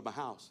tried to build him a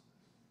house.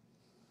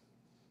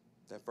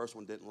 That first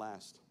one didn't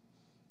last.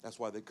 That's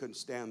why they couldn't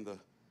stand the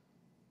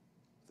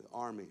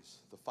armies,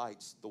 the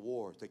fights, the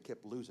wars. They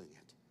kept losing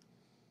it.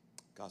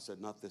 God said,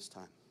 not this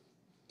time.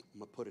 I'm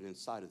going to put it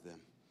inside of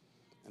them.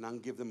 And I'm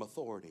going to give them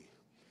authority.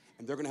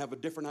 And they're going to have a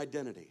different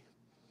identity.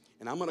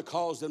 And I'm going to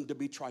cause them to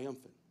be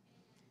triumphant.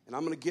 And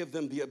I'm going to give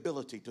them the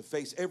ability to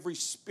face every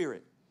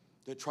spirit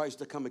that tries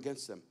to come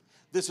against them.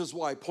 This is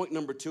why point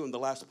number 2 and the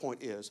last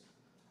point is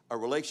a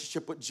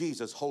relationship with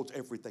Jesus holds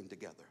everything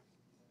together.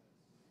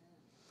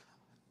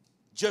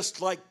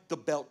 Just like the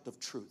belt of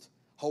truth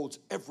holds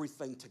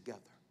everything together.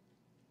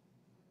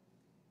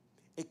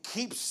 It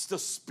keeps the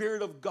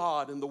Spirit of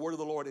God and the word of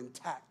the Lord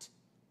intact.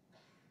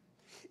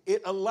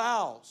 It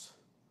allows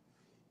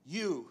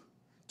you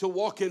to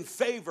walk in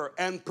favor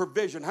and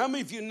provision. How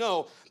many of you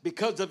know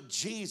because of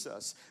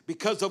Jesus,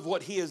 because of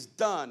what he has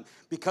done,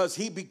 because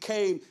he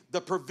became the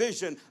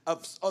provision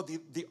of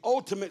the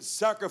ultimate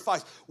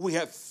sacrifice, we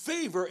have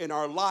favor in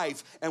our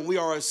life and we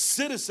are a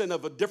citizen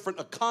of a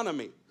different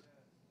economy.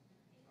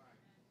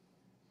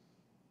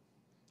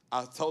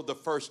 I told the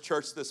first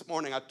church this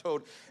morning, I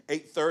told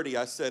 8:30,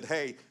 I said,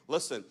 hey,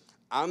 listen,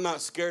 I'm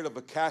not scared of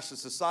a cashless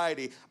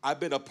society. I've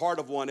been a part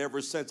of one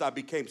ever since I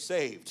became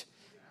saved.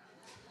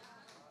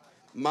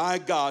 My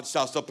God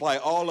shall supply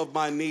all of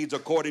my needs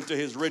according to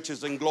his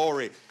riches and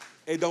glory.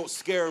 It don't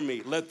scare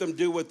me. Let them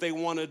do what they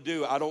want to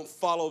do. I don't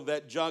follow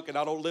that junk and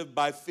I don't live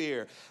by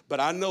fear.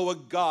 But I know a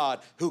God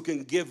who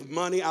can give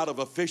money out of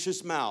a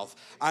fish's mouth.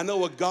 I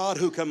know a God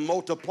who can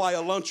multiply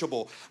a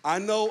Lunchable. I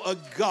know a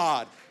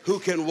God who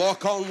can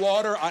walk on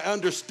water. I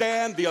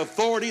understand the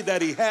authority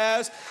that he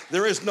has.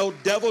 There is no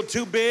devil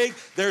too big.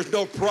 There's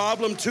no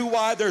problem too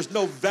wide. There's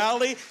no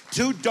valley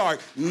too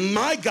dark.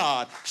 My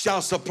God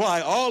shall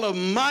supply all of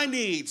my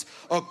needs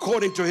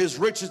according to his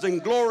riches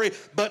and glory.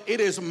 But it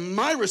is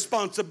my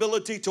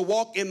responsibility to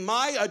walk in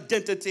my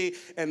identity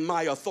and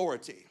my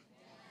authority.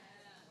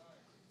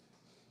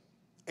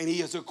 And he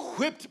has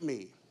equipped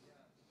me.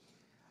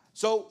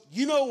 So,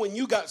 you know, when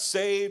you got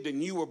saved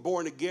and you were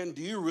born again,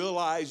 do you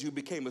realize you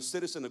became a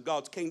citizen of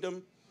God's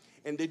kingdom?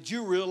 And did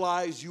you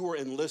realize you were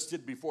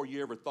enlisted before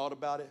you ever thought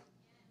about it?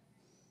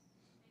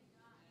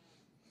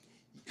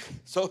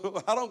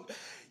 So,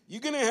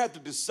 you're going to have to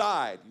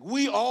decide.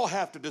 We all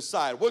have to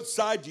decide what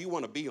side do you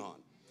want to be on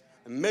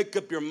and make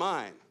up your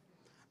mind.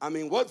 I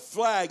mean, what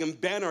flag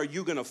and banner are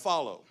you going to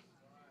follow?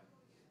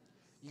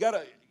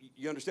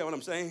 You understand what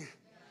I'm saying?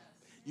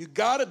 You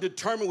got to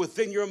determine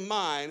within your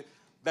mind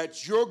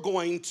that you're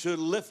going to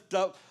lift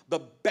up the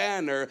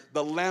banner,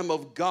 the Lamb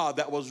of God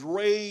that was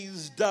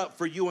raised up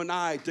for you and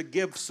I to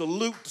give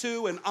salute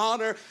to and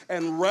honor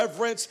and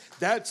reverence.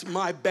 That's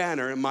my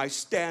banner and my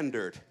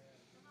standard.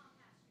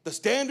 The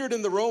standard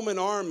in the Roman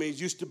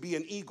armies used to be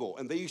an eagle,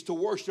 and they used to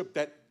worship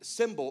that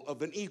symbol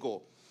of an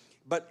eagle.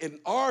 But in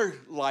our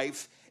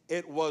life,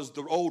 it was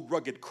the old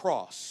rugged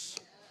cross.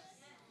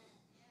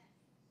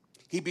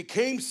 He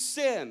became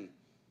sin.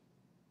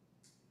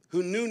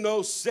 Who knew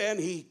no sin,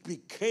 he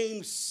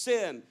became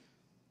sin.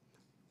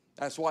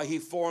 That's why he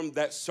formed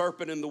that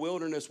serpent in the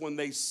wilderness. When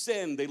they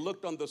sinned, they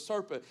looked on the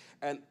serpent,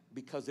 and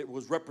because it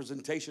was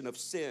representation of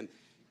sin,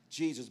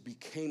 Jesus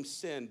became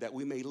sin that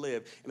we may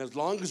live. And as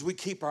long as we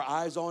keep our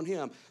eyes on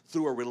him,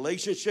 through a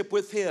relationship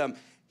with him,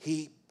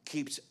 he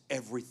keeps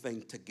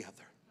everything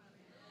together.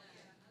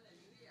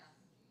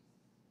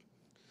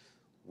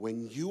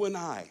 When you and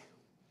I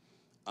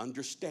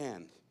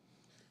understand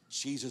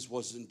Jesus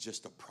wasn't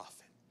just a prophet.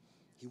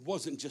 He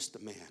wasn't just a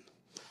man.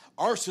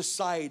 Our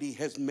society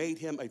has made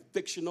him a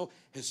fictional,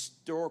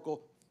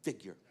 historical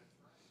figure.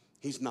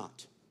 He's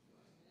not.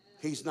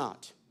 He's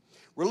not.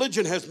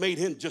 Religion has made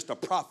him just a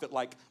prophet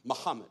like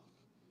Muhammad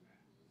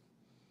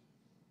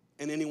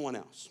and anyone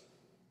else.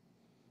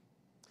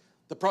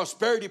 The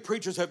prosperity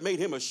preachers have made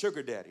him a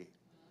sugar daddy.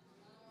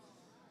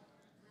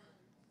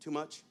 Too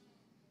much?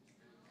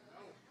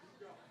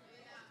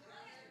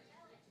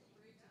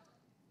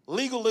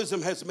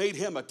 Legalism has made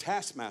him a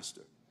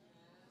taskmaster.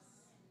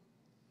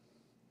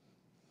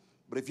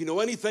 But if you know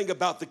anything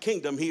about the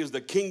kingdom, he is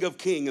the King of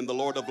kings and the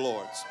Lord of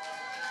lords.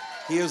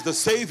 He is the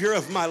Savior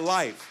of my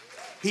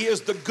life. He is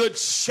the good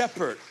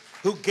shepherd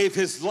who gave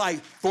his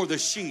life for the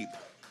sheep.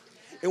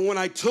 And when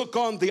I took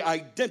on the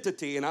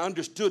identity and I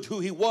understood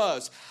who he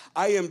was,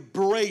 I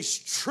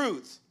embraced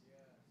truth,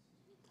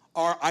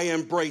 or I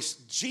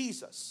embraced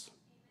Jesus.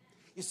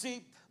 You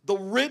see, the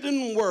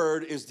written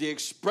word is the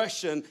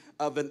expression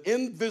of an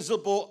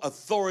invisible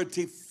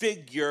authority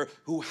figure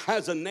who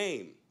has a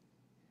name.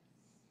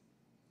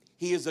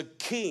 He is a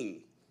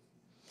king.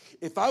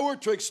 If I were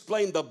to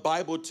explain the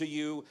Bible to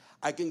you,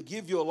 I can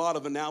give you a lot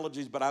of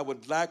analogies, but I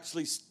would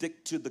actually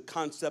stick to the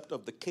concept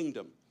of the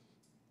kingdom.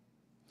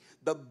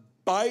 The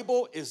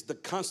Bible is the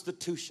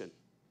constitution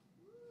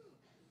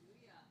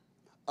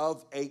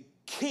of a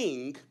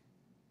king,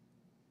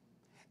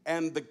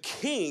 and the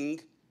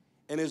king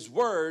and his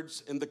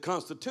words in the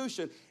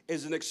Constitution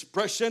is an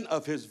expression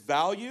of his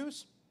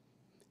values,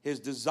 his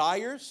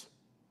desires,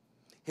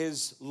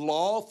 his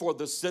law for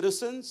the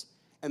citizens,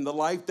 and the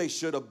life they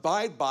should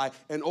abide by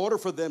in order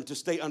for them to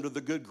stay under the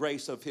good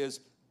grace of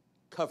his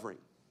covering.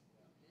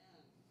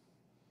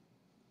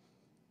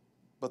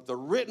 But the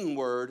written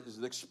word is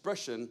an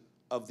expression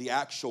of the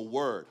actual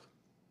word.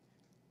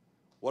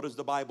 What does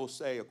the Bible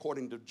say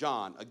according to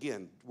John?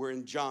 Again, we're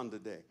in John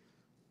today,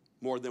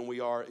 more than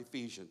we are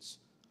Ephesians.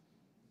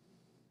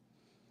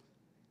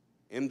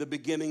 In the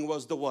beginning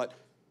was the what?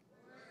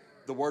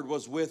 The Word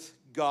was with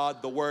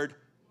God. The Word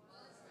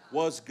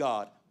was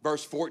God.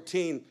 Verse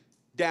 14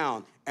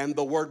 down. And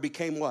the Word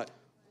became what?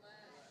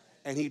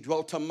 And He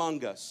dwelt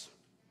among us.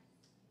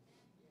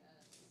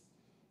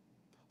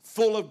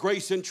 Full of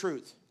grace and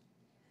truth.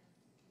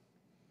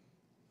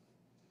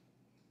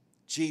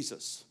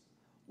 Jesus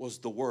was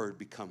the Word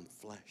become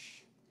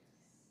flesh.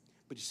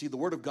 But you see, the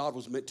Word of God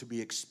was meant to be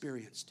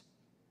experienced.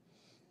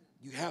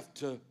 You have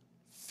to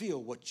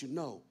feel what you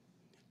know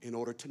in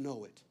order to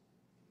know it.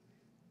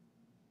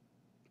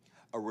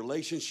 A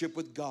relationship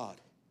with God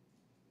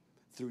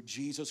through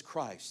Jesus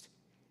Christ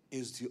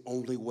is the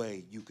only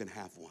way you can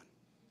have one.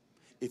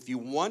 If you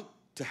want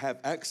to have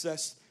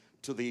access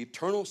to the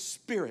eternal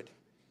Spirit,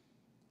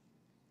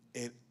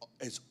 it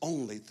is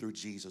only through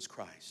Jesus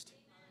Christ.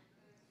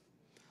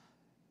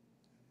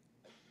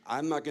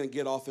 I'm not going to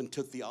get off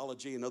into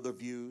theology and other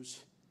views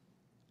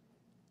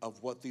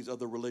of what these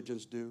other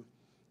religions do.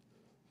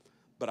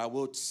 But I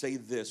will say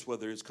this,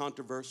 whether it's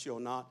controversial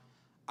or not,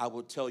 I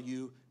will tell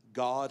you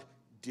God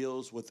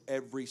deals with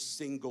every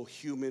single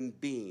human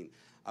being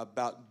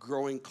about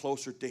growing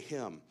closer to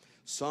Him.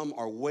 Some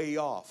are way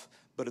off,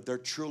 but if they're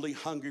truly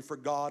hungry for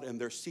God and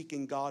they're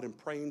seeking God and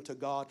praying to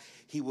God,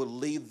 He will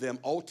lead them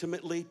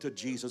ultimately to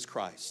Jesus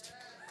Christ.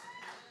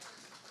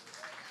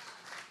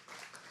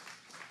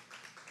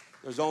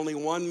 There's only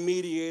one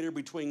mediator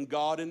between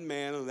God and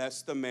man, and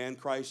that's the man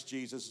Christ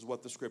Jesus, is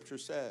what the Scripture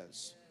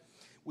says.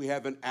 We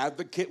have an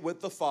advocate with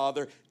the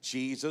Father,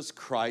 Jesus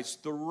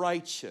Christ the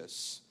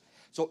righteous.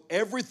 So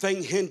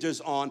everything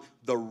hinges on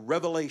the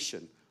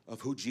revelation of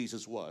who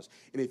Jesus was.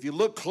 And if you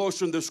look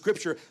closer in the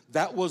Scripture,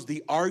 that was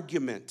the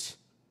argument.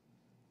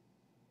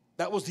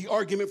 That was the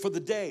argument for the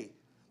day.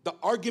 The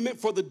argument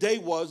for the day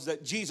was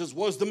that Jesus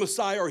was the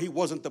Messiah or He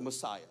wasn't the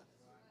Messiah.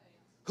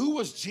 Who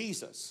was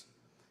Jesus?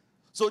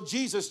 So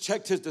Jesus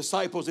checked His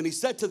disciples and He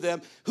said to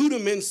them, "Who do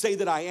men say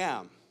that I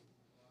am?"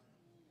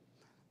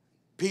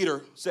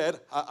 Peter said,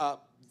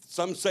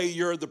 some say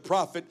you're the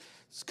prophet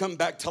come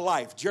back to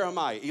life.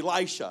 Jeremiah,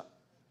 Elisha.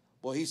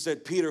 Well, he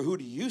said, Peter, who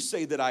do you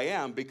say that I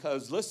am?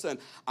 Because listen,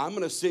 I'm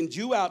going to send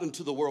you out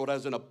into the world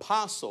as an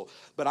apostle,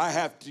 but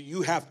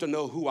you have to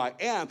know who I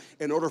am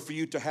in order for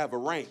you to have a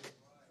rank.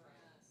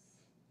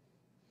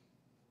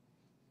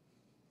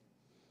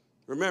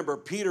 Remember,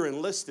 Peter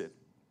enlisted.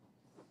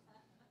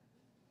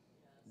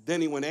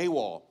 Then he went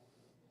AWOL.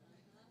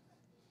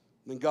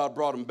 Then God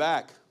brought him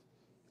back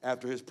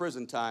after his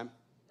prison time.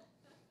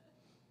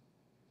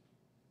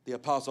 The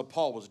Apostle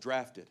Paul was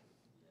drafted.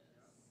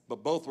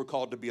 But both were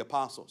called to be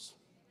apostles.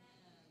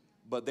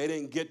 But they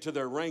didn't get to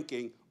their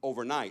ranking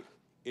overnight.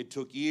 It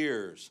took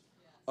years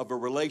of a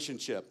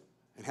relationship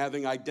and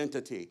having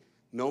identity,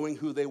 knowing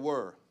who they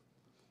were.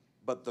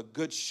 But the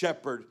good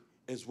shepherd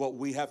is what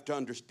we have to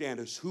understand,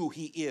 is who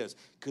He is,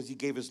 because He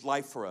gave His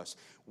life for us.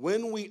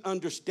 When we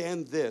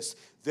understand this,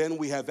 then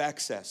we have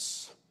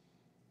access.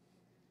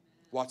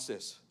 Watch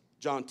this.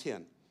 John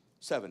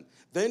 10:7.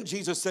 Then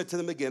Jesus said to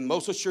them again,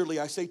 most assuredly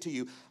I say to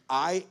you,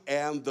 I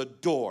am the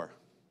door.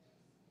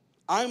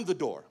 I am the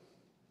door.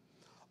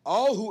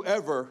 All who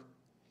ever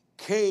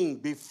came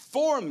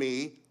before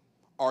me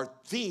are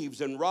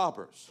thieves and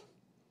robbers.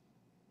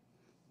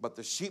 But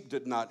the sheep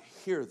did not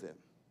hear them.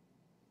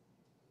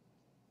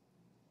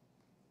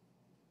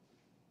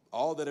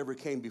 All that ever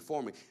came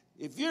before me.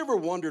 If you ever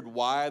wondered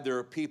why there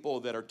are people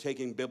that are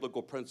taking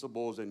biblical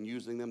principles and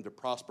using them to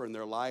prosper in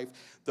their life,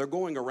 they're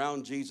going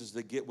around Jesus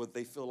to get what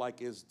they feel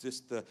like is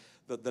just the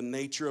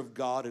nature of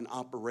God in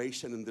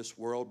operation in this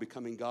world,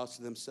 becoming gods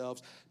to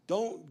themselves.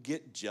 Don't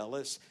get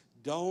jealous.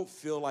 Don't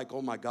feel like,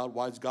 oh my God,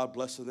 why is God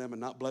blessing them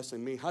and not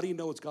blessing me? How do you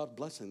know it's God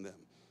blessing them?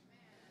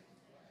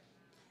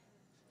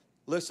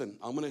 Listen,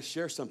 I'm going to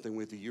share something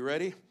with you. You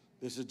ready?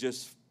 This is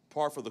just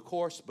par for the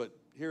course, but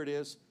here it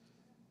is.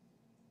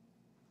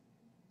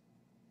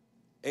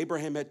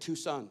 Abraham had 2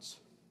 sons,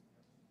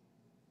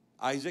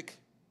 Isaac,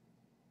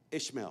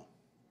 Ishmael.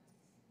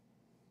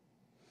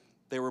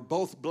 They were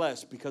both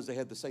blessed because they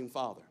had the same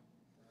father.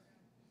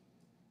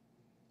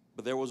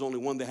 But there was only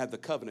one that had the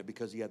covenant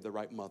because he had the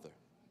right mother.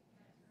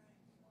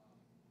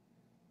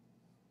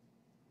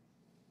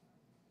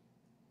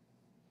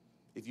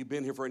 If you've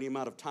been here for any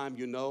amount of time,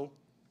 you know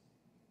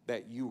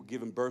that you were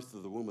given birth to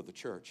the womb of the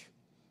church,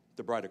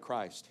 the bride of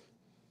Christ.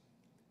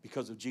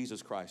 Because of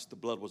Jesus Christ, the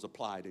blood was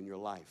applied in your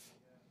life.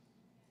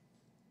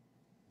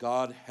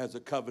 God has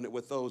a covenant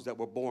with those that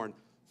were born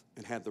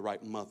and had the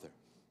right mother.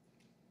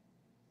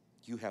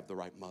 You have the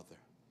right mother.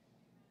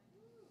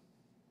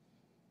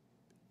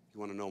 You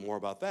want to know more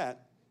about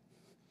that?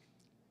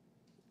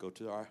 Go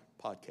to our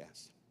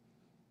podcast.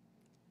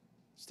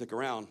 Stick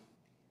around.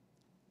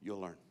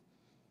 You'll learn.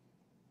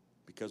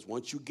 Because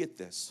once you get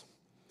this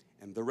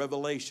and the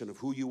revelation of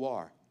who you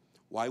are,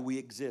 why we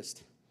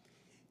exist,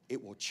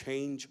 it will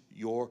change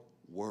your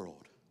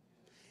world.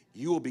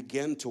 You will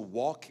begin to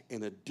walk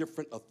in a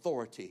different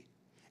authority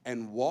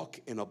and walk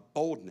in a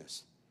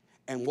boldness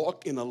and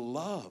walk in a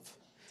love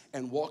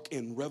and walk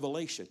in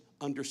revelation,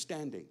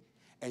 understanding.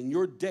 And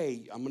your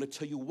day, I'm going to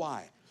tell you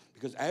why.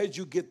 Because as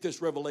you get this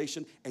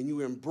revelation and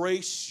you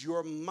embrace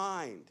your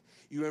mind,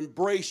 you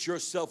embrace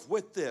yourself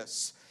with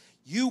this,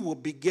 you will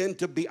begin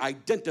to be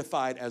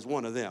identified as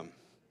one of them.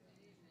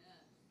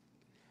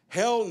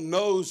 Hell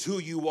knows who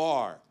you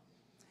are.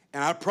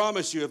 And I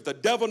promise you, if the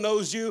devil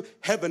knows you,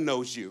 heaven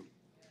knows you.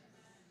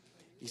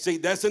 You see,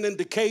 that's an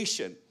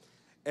indication.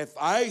 If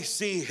I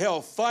see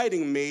hell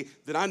fighting me,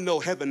 then I know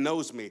heaven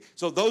knows me.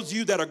 So those of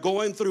you that are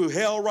going through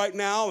hell right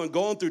now and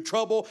going through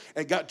trouble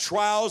and got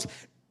trials,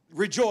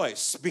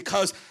 rejoice,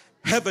 because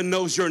heaven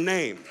knows your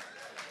name.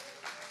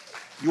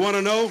 You want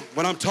to know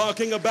what I'm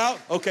talking about?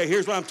 Okay,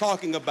 here's what I'm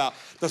talking about.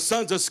 The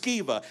sons of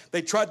Sceva,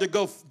 they tried to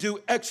go do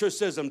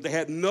exorcism. They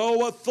had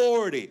no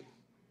authority.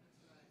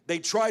 They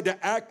tried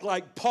to act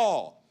like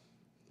Paul.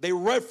 They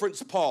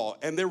referenced Paul,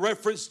 and they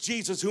referenced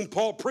Jesus, whom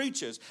Paul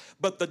preaches.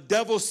 But the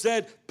devil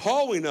said,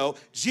 Paul we know,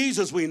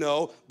 Jesus we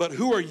know, but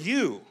who are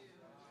you?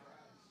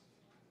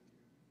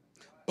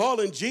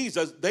 Paul and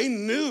Jesus, they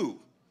knew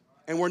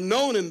and were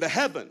known in the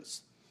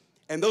heavens.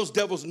 And those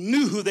devils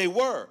knew who they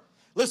were.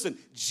 Listen,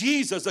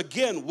 Jesus,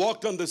 again,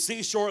 walked on the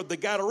seashore of the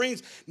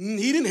Gadarenes.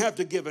 He didn't have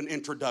to give an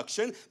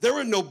introduction. There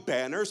were no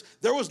banners.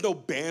 There was no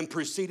band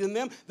preceding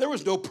them. There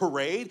was no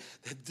parade.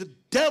 The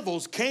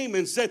devils came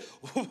and said,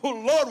 oh,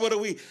 Lord, what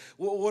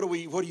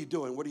are you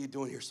doing? What are you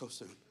doing here so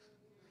soon?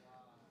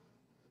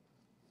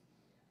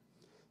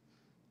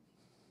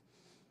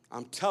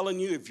 I'm telling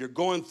you, if you're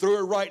going through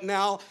it right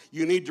now,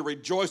 you need to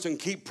rejoice and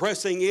keep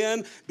pressing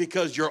in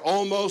because you're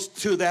almost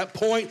to that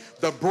point,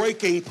 the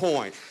breaking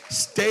point.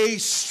 Stay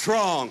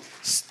strong.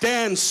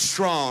 Stand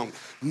strong.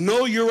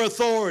 Know your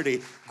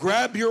authority.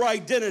 Grab your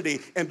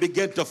identity and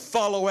begin to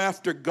follow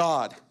after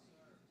God.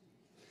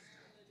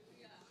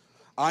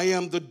 I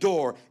am the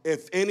door.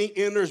 If any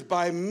enters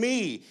by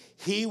me,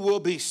 he will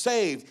be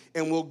saved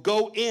and will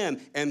go in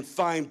and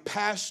find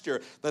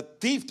pasture. The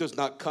thief does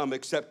not come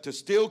except to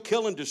steal,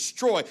 kill, and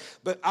destroy.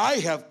 But I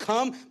have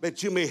come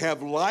that you may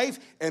have life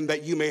and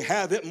that you may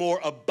have it more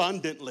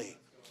abundantly.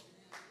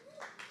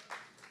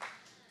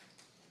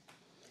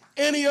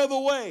 Any other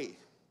way,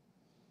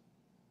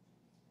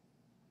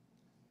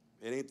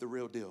 it ain't the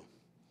real deal.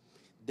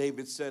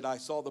 David said, I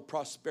saw the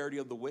prosperity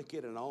of the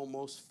wicked and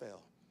almost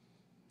fell.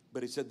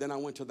 But he said, then I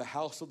went to the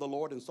house of the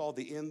Lord and saw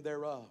the end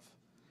thereof.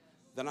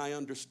 Then I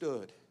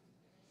understood.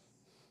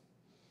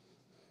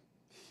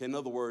 In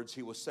other words,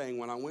 he was saying,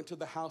 when I went to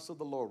the house of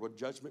the Lord, where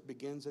judgment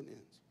begins and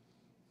ends,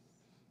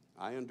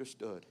 I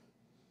understood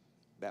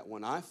that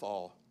when I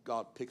fall,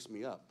 God picks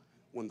me up.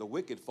 When the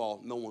wicked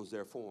fall, no one's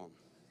there for them.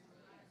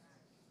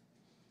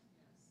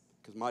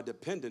 Because my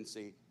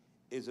dependency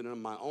isn't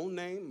in my own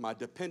name. My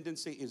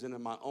dependency isn't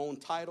in my own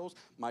titles.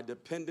 My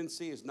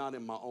dependency is not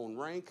in my own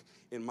rank,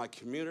 in my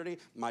community.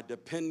 My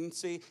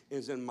dependency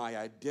is in my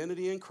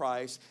identity in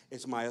Christ.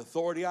 It's my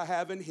authority I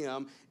have in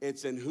him.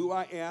 It's in who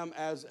I am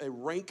as a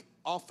rank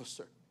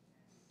officer.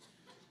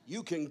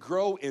 You can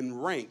grow in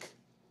rank.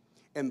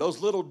 And those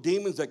little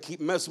demons that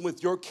keep messing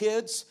with your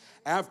kids,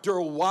 after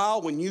a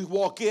while, when you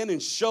walk in and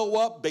show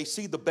up, they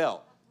see the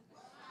belt.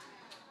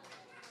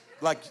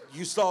 Like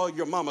you saw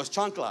your mama's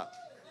chancla.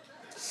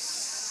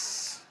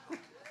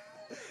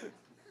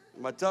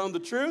 Am I telling the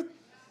truth?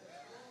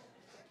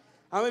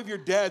 How many of your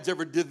dads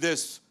ever did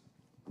this?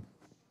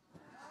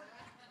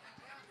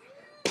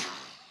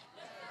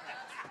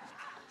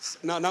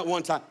 No, not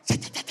one time.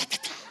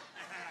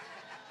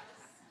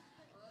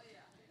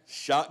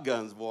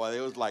 Shotguns, boy.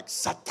 It was like,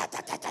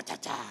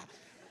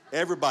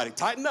 everybody,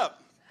 tighten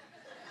up.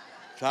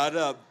 Tighten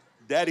up.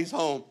 Daddy's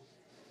home.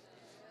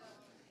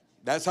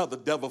 That's how the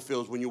devil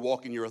feels when you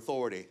walk in your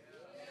authority.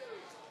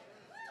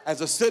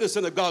 As a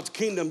citizen of God's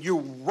kingdom, you're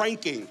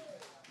ranking.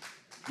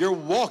 You're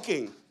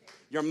walking.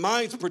 Your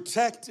mind's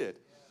protected.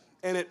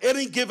 And at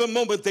any given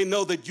moment, they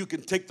know that you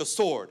can take the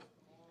sword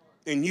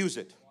and use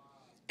it.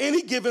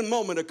 Any given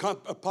moment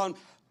upon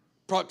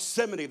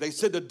proximity, they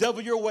said, the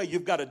devil your way,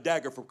 you've got a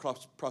dagger for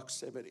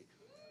proximity.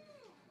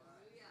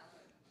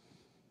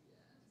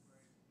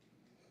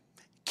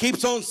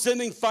 Keeps on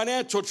sending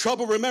financial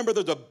trouble. Remember,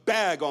 there's a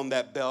bag on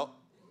that belt.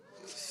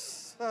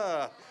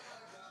 I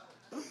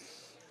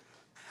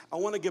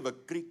want to give a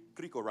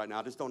crico right now.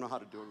 I just don't know how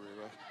to do it really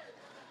well.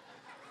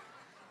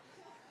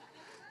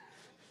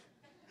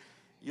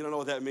 You don't know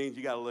what that means?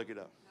 You got to look it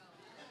up.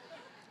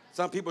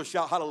 Some people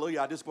shout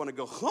hallelujah. I just want to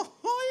go,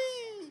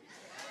 ho-hoy.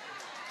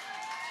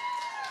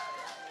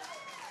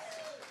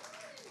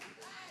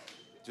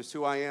 Just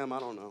who I am, I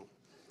don't know.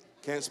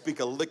 Can't speak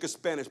a lick of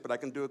Spanish, but I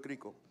can do a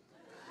crico.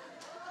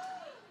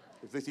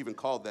 If it's even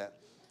called that.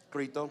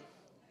 Crito,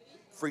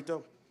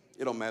 frito,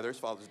 it don't matter. It's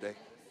Father's Day.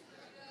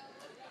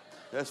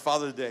 That's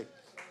Father's Day.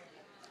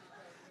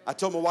 I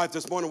told my wife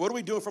this morning, what are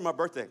we doing for my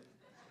birthday?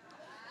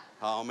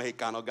 Oh,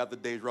 Mexicano, got the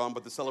days wrong,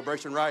 but the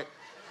celebration right.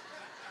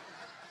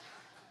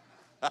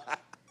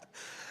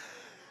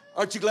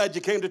 Aren't you glad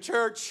you came to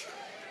church?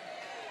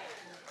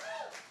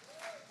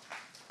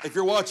 If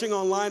you're watching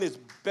online, it's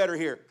better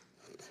here.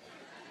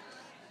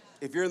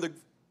 If you're in the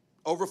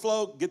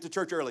overflow, get to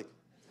church early.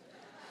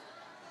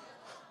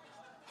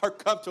 Or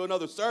come to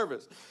another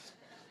service.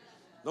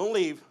 Don't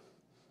leave.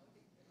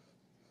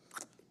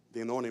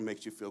 The anointing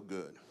makes you feel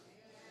good.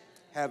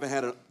 Haven't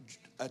had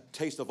a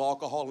taste of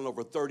alcohol in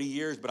over 30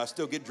 years, but I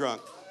still get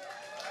drunk.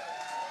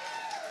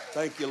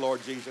 Thank you,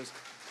 Lord Jesus.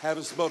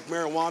 Haven't smoked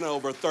marijuana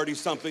over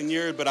 30-something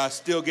years, but I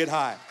still get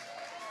high.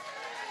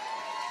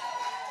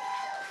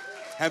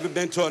 Haven't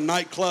been to a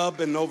nightclub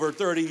in over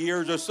 30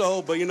 years or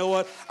so, but you know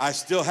what? I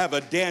still have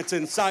a dance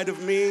inside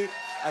of me.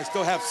 I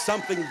still have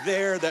something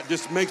there that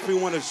just makes me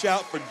want to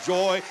shout for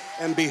joy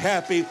and be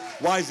happy.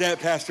 Why is that,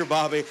 Pastor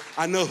Bobby?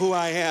 I know who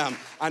I am.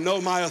 I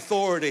know my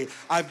authority.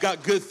 I've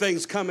got good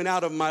things coming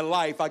out of my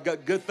life. I've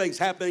got good things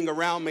happening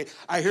around me.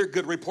 I hear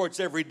good reports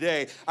every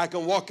day. I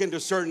can walk into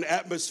certain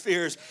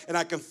atmospheres and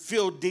I can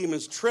feel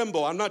demons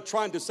tremble. I'm not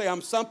trying to say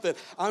I'm something.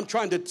 I'm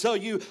trying to tell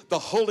you the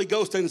Holy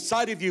Ghost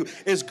inside of you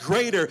is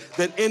greater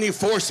than any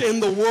force in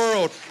the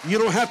world. You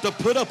don't have to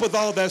put up with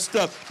all that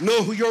stuff.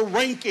 Know who your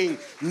ranking.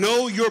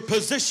 Know your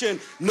position.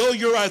 Know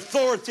your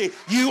authority.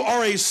 You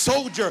are a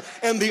soldier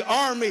in the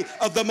army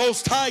of the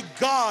Most High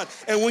God.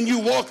 And when you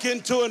walk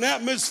into an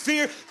atmosphere,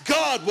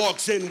 God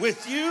walks in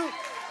with you.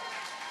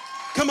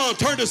 Come on,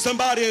 turn to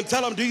somebody and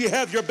tell them, do you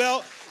have your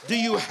belt? Do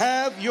you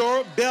have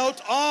your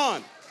belt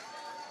on?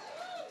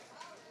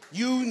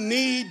 You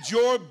need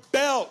your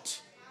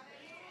belt.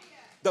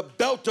 The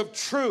belt of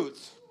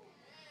truth.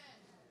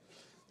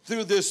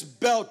 Through this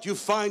belt, you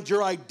find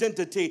your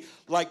identity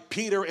like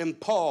Peter and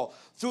Paul.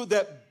 Through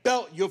that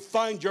belt, you'll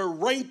find your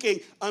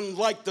ranking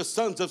unlike the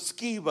sons of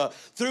Sceva.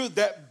 Through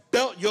that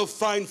belt, you'll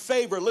find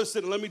favor.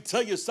 Listen, let me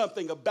tell you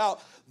something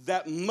about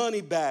that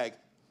money bag.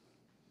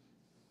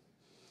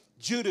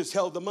 Judas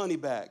held the money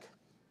bag.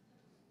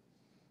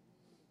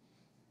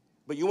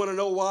 But you want to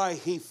know why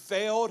he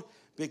failed?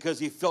 Because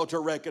he failed to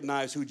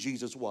recognize who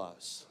Jesus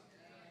was.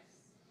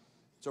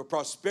 So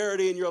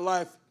prosperity in your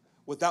life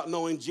without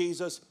knowing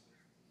Jesus,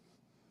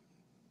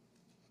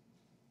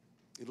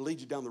 it'll lead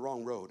you down the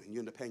wrong road and you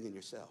end up hanging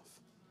yourself,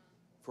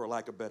 for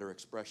lack of better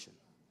expression.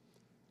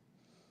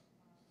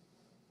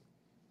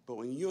 But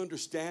when you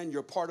understand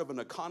you're part of an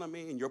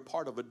economy and you're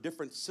part of a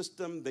different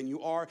system than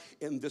you are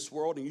in this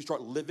world, and you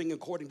start living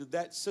according to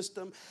that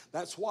system,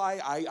 that's why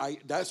I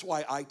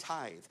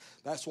tithe.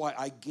 That's why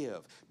I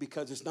give,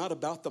 because it's not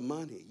about the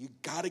money. You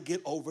got to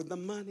get over the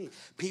money.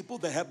 People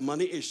that have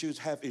money issues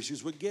have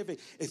issues with giving.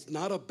 It's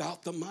not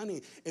about the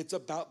money. It's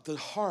about the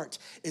heart.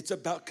 It's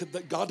about,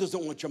 God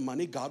doesn't want your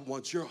money. God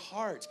wants your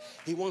heart.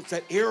 He wants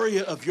that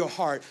area of your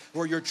heart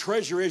where your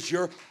treasure is.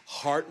 Your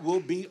heart will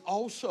be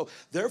also.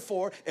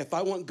 Therefore, if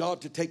I want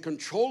God to take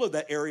control of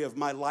that area of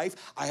my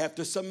life, I have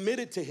to submit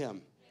it to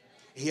him.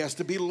 He has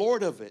to be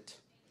Lord of it.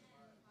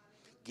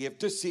 Give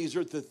to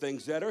Caesar the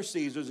things that are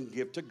Caesar's and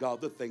give to God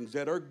the things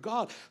that are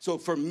God. So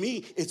for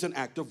me, it's an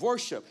act of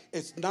worship.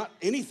 It's not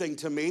anything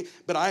to me,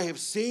 but I have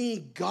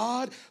seen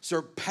God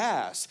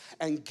surpass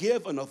and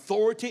give an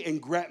authority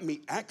and grant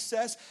me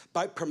access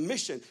by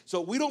permission. So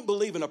we don't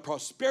believe in a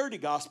prosperity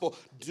gospel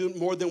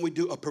more than we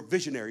do a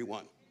provisionary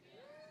one.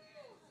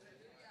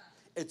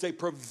 It's a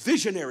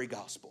provisionary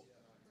gospel.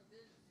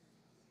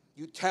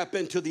 You tap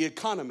into the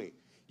economy.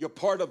 You're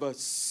part of a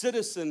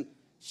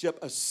citizenship,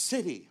 a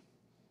city.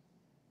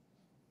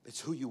 It's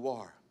who you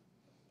are.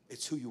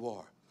 It's who you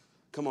are.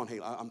 Come on, hey,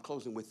 I'm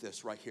closing with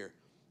this right here.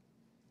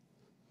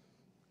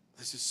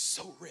 This is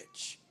so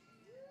rich.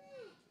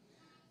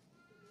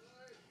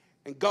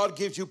 And God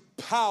gives you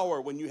power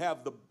when you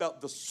have the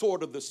belt, the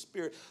sword of the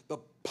Spirit, the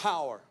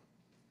power,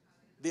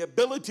 the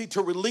ability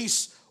to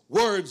release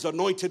words,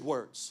 anointed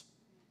words.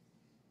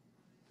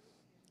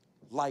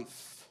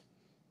 Life.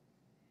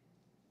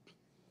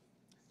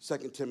 2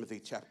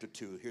 Timothy chapter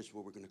 2. Here's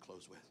what we're going to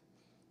close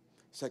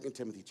with. 2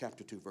 Timothy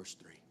chapter 2, verse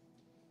 3.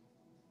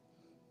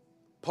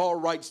 Paul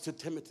writes to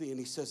Timothy and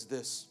he says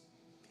this: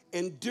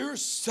 endure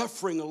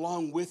suffering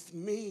along with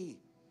me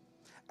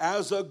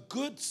as a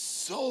good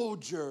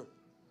soldier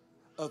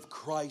of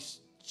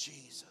Christ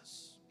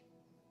Jesus.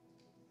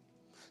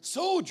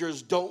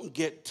 Soldiers don't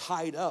get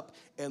tied up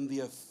in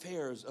the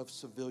affairs of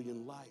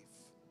civilian life,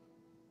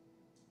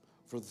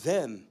 for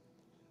then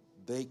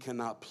they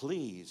cannot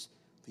please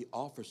the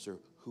officer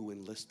who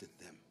enlisted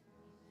them.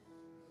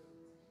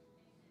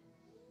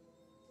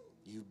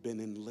 You've been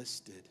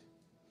enlisted.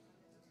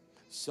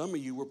 Some of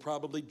you were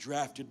probably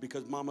drafted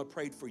because mama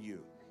prayed for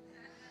you.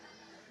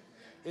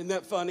 Isn't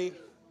that funny?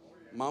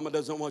 Mama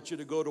doesn't want you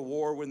to go to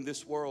war in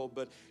this world,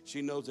 but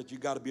she knows that you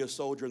got to be a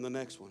soldier in the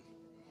next one.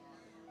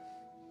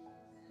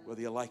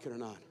 Whether you like it or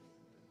not,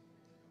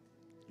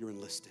 you're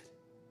enlisted.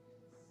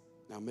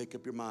 Now make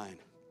up your mind.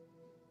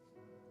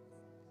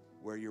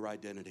 Wear your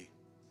identity.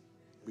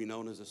 Be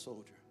known as a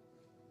soldier.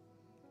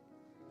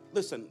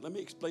 Listen, let me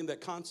explain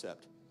that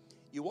concept.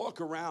 You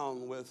walk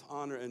around with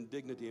honor and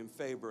dignity and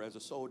favor as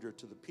a soldier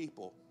to the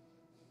people,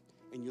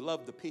 and you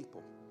love the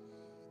people.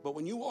 But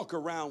when you walk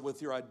around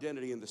with your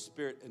identity in the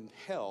spirit in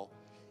hell,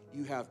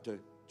 you have to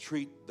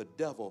treat the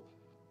devil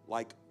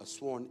like a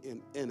sworn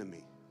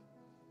enemy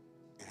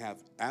and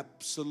have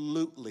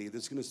absolutely,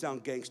 this is going to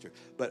sound gangster,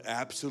 but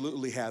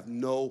absolutely have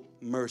no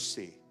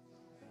mercy.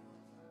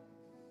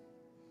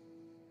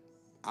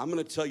 I'm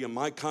going to tell you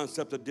my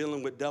concept of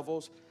dealing with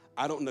devils.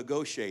 I don't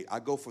negotiate. I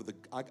go for the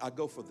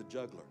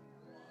juggler.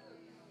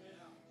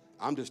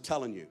 I'm just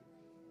telling you.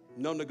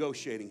 No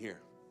negotiating here.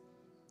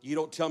 You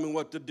don't tell me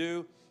what to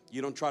do.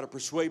 You don't try to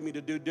persuade me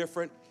to do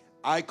different.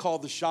 I call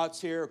the shots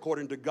here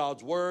according to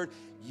God's word.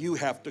 You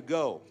have to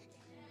go.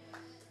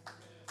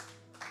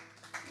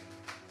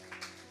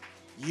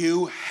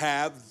 You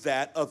have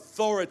that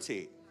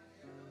authority.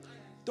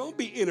 Don't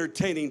be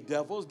entertaining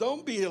devils.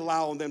 Don't be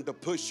allowing them to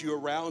push you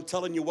around,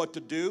 telling you what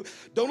to do.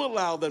 Don't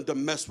allow them to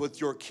mess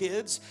with your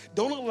kids.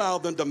 Don't allow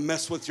them to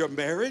mess with your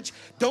marriage.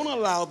 Don't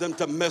allow them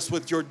to mess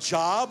with your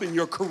job and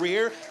your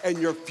career and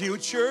your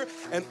future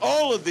and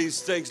all of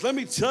these things. Let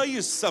me tell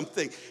you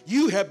something.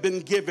 You have been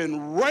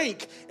given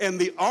rank in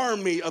the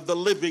army of the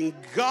living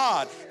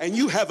God, and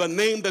you have a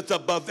name that's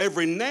above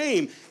every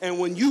name. And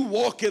when you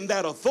walk in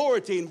that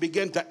authority and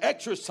begin to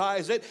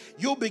exercise it,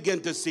 you'll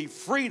begin to see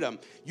freedom.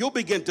 You'll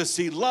begin to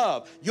see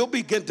love. You'll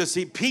begin to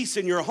see peace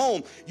in your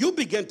home. You'll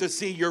begin to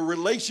see your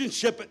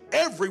relationship,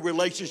 every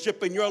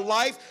relationship in your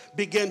life,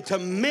 begin to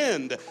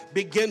mend,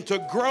 begin to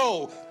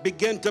grow,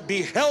 begin to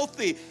be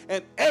healthy,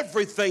 and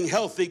everything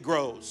healthy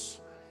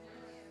grows.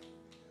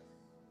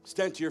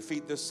 Stand to your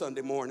feet this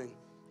Sunday morning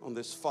on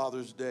this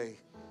Father's Day.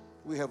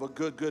 We have a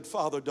good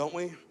Father, don't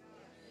we?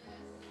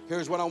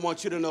 Here's what I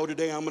want you to know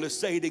today. I'm going to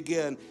say it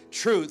again.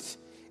 Truth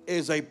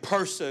is a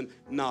person,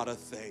 not a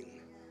thing.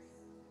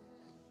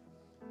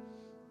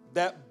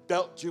 That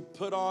belt you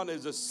put on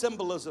is a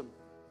symbolism.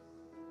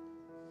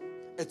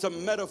 It's a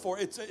metaphor.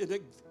 It's an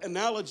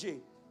analogy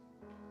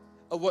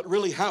of what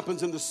really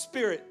happens in the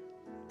spirit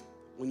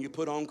when you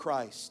put on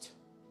Christ.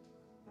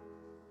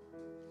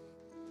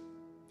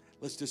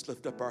 Let's just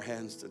lift up our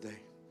hands today.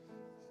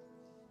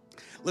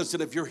 Listen,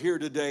 if you're here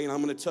today, and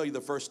I'm going to tell you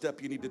the first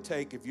step you need to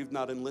take if you've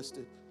not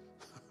enlisted.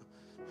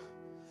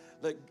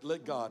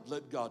 let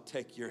God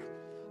take your,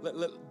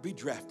 be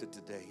drafted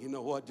today. You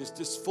know what?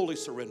 Just fully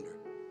surrender.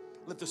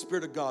 Let the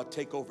Spirit of God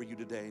take over you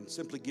today and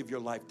simply give your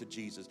life to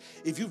Jesus.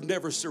 If you've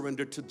never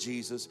surrendered to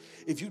Jesus,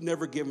 if you've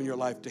never given your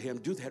life to Him,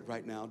 do that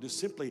right now. Just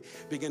simply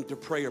begin to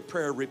pray a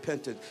prayer of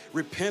repentance.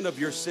 Repent of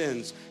your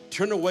sins.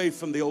 Turn away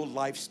from the old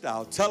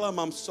lifestyle. Tell Him,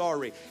 I'm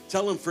sorry.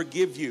 Tell Him,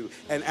 forgive you,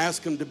 and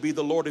ask Him to be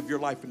the Lord of your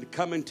life and to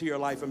come into your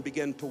life and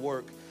begin to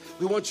work.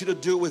 We want you to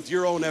do it with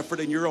your own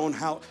effort and your own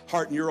heart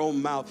and your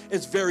own mouth.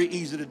 It's very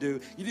easy to do.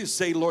 You just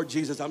say, Lord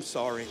Jesus, I'm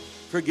sorry.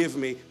 Forgive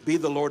me. Be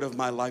the Lord of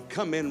my life.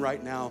 Come in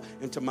right now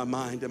into my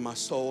mind and my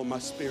soul and my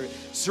spirit.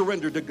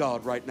 Surrender to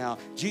God right now.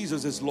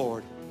 Jesus is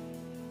Lord.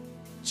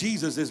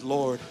 Jesus is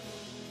Lord.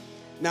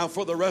 Now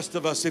for the rest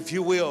of us, if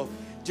you will,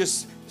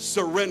 just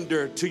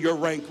surrender to your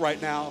rank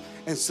right now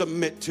and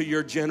submit to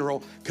your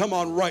general. Come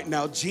on right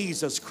now,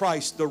 Jesus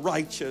Christ the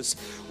righteous.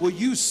 Will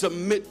you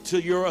submit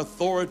to your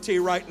authority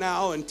right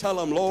now and tell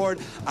Him, Lord,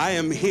 I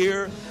am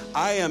here.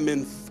 I am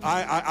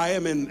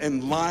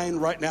in line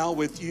right now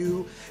with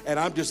you, and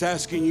I'm just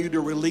asking you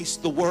to release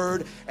the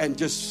word and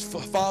just,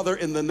 Father,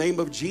 in the name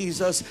of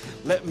Jesus,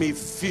 let me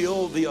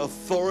feel the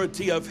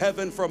authority of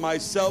heaven for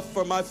myself,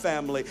 for my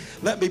family.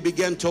 Let me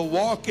begin to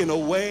walk in a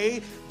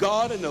way,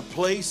 God, in a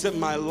place in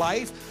my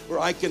life where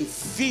I can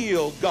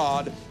feel,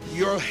 God,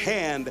 your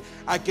hand.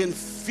 I can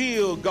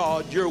feel,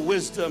 God, your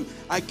wisdom.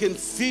 I can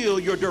feel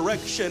your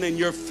direction and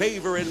your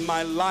favor in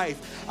my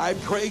life. I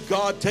pray,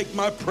 God, take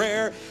my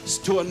prayer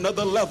to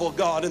another level,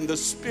 God, in the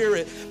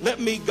Spirit. Let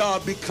me,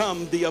 God,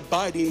 become the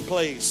abiding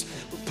place.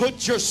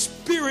 Put your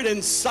Spirit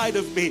inside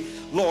of me,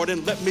 Lord,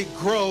 and let me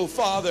grow,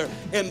 Father,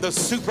 in the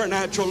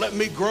supernatural. Let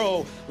me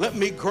grow. Let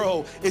me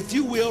grow. If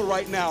you will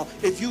right now,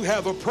 if you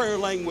have a prayer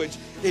language,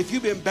 if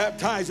you've been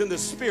baptized in the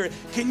Spirit,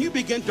 can you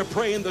begin to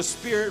pray in the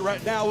Spirit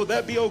right now? Would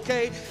that be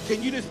okay?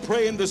 Can you just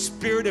pray in the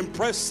Spirit and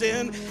press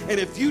in? And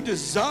if you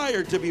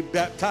desire to be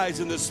baptized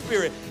in the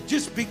Spirit,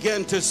 just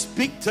begin to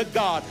speak to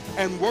God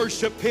and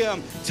worship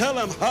Him. Tell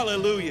Him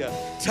hallelujah.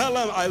 Tell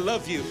Him I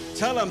love you.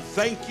 Tell Him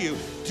thank you.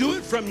 Do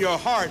it from your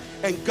heart,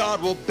 and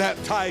God will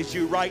baptize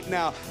you right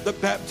now. The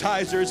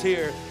baptizer's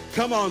here.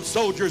 Come on,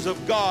 soldiers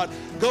of God.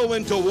 Go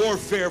into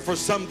warfare for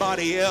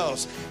somebody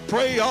else.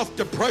 Pray off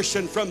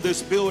depression from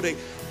this building.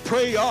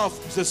 Pray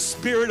off the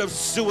spirit of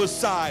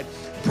suicide.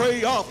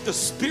 Pray off the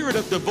spirit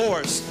of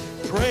divorce.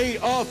 Pray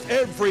off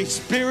every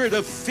spirit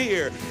of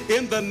fear.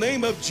 In the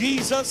name of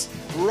Jesus,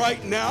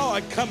 right now,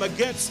 I come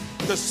against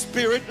the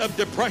spirit of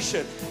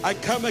depression. I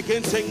come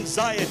against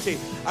anxiety.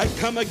 I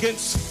come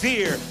against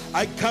fear.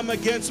 I come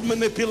against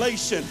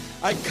manipulation.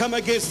 I come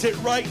against it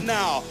right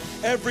now.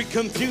 Every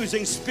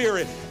confusing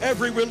spirit,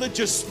 every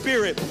religious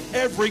spirit,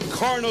 every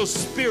carnal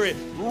spirit,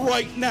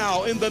 right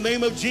now, in the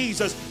name of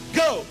Jesus,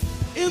 go.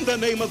 In the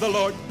name of the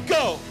Lord,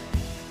 go.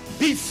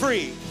 Be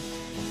free.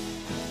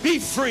 Be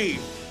free.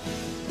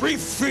 Be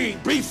free.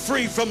 Be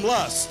free from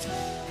lust.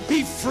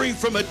 Be free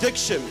from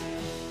addiction.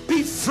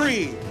 Be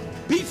free.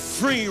 Be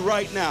free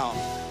right now.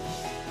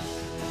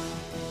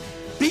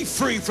 Be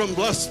free from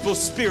lustful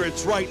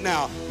spirits right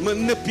now.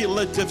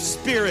 Manipulative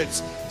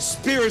spirits.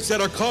 spirits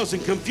that are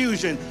causing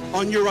confusion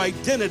on your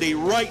identity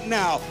right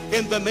now,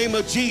 in the name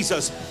of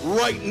Jesus,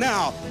 right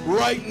now,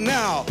 right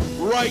now,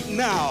 right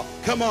now.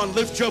 Come on,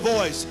 lift your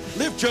voice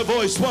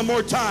one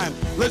more time.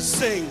 Let's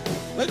sing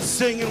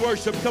and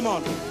worship. Come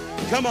on,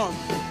 come on.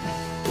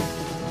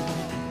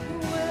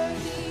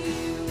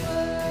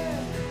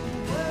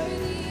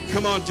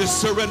 Come on,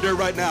 just surrender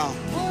right now.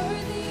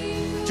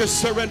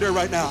 Just surrender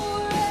right now.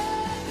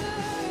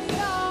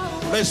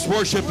 Let's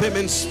worship him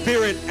in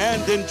spirit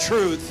and in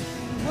truth.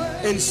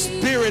 In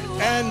spirit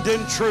and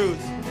in truth.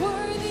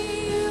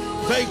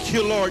 Thank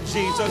you, Lord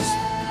Jesus.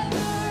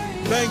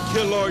 Thank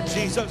you, Lord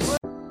Jesus.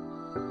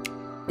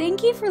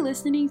 Thank you for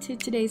listening to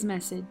today's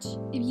message.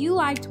 If you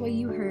liked what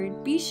you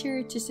heard, be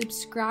sure to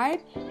subscribe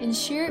and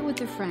share it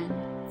with a friend.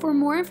 For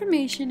more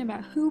information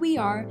about who we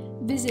are,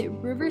 visit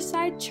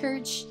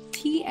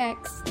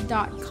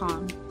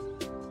riversidechurchtx.com.